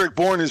like Kendrick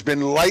Bourne has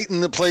been lighting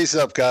the place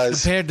up,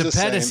 guys. Compared to Just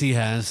Pettis, saying. he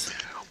has.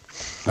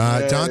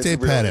 Dante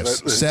it's really-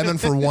 Pettis, 7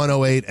 for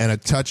 108 and a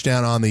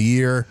touchdown on the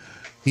year.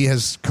 He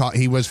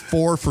was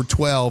 4 for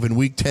 12 in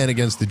week 10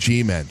 against the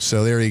G-Men.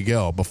 So there you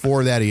go.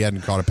 Before that, he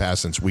hadn't caught a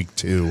pass since week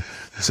 2.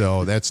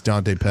 So that's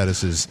Dante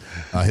Pettis'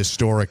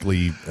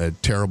 historically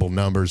terrible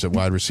numbers at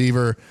wide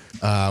receiver.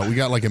 We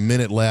got like a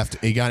minute left.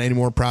 You got any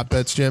more prop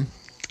bets, Jim?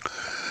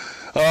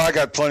 Oh, I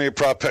got plenty of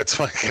prop bets,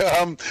 Mike.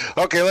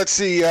 Okay, let's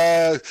see.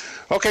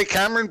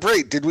 Cameron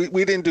Brate.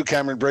 We didn't do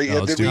Cameron Brate yet,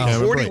 let's did we? do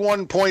Cameron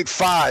Brate.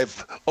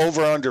 41.5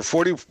 over under.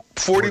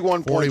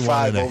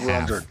 41.5 over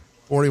under.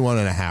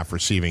 41.5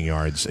 receiving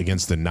yards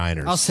against the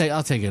Niners. I'll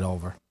take it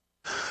over.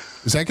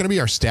 Is that going to be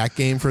our stack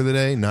game for the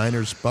day?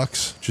 Niners,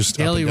 Bucks? Just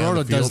up Daily and down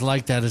Roto the field? does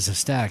like that as a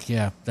stack.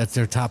 Yeah, that's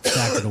their top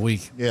stack of the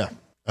week. Yeah.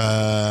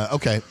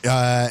 Okay.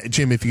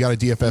 Jim, if you got a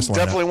DFS lineup.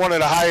 Definitely one of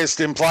the highest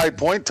implied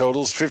point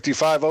totals,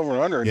 55 over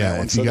under. In Yeah, that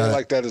one, if so you they got-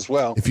 like that as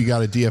well. If you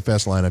got a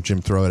DFS lineup,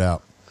 Jim, throw it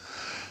out.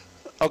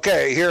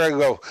 Okay, here I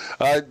go.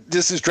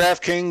 This is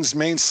DraftKings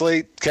main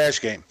slate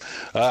cash game.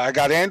 I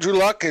got Andrew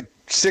Luck at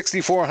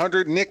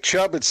 6,400, Nick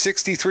Chubb at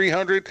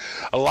 6,300,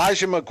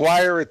 Elijah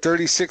McGuire at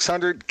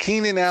 3,600,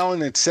 Keenan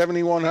Allen at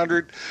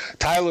 7,100,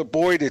 Tyler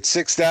Boyd at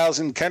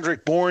 6,000,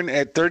 Kendrick Bourne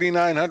at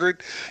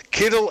 3,900,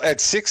 Kittle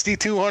at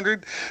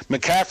 6,200,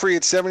 McCaffrey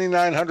at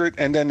 7,900,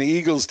 and then the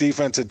Eagles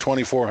defense at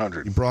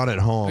 2,400. You brought it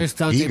home. There's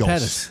Dante Eagles.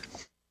 Pettis.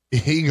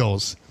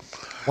 Eagles.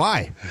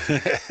 Why? You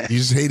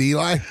just hate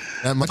Eli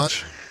that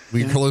much?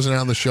 We closing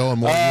out the show on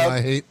more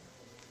Eli hate?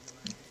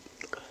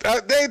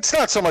 It's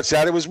not so much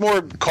that. It was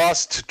more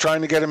cost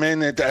trying to get him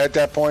in. At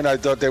that point, I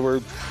thought they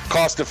were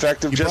cost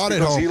effective You just brought it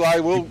because home. Eli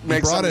will You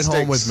make some brought it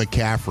home with mistakes.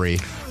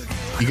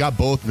 McCaffrey. You got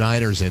both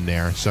Niners in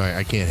there, so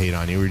I can't hate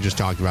on you. We were just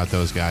talking about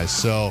those guys.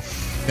 So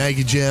thank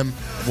you, Jim.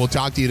 We'll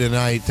talk to you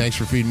tonight. Thanks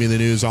for feeding me the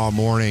news all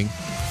morning.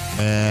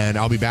 And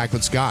I'll be back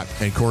with Scott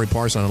and Corey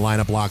Parson on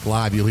Lineup Lock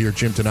Live. You'll hear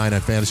Jim tonight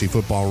on Fantasy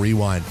Football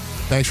Rewind.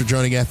 Thanks for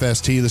joining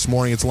FST this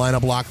morning. It's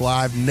Lineup Lock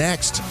Live.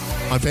 Next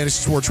on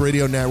Fantasy Sports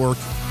Radio Network,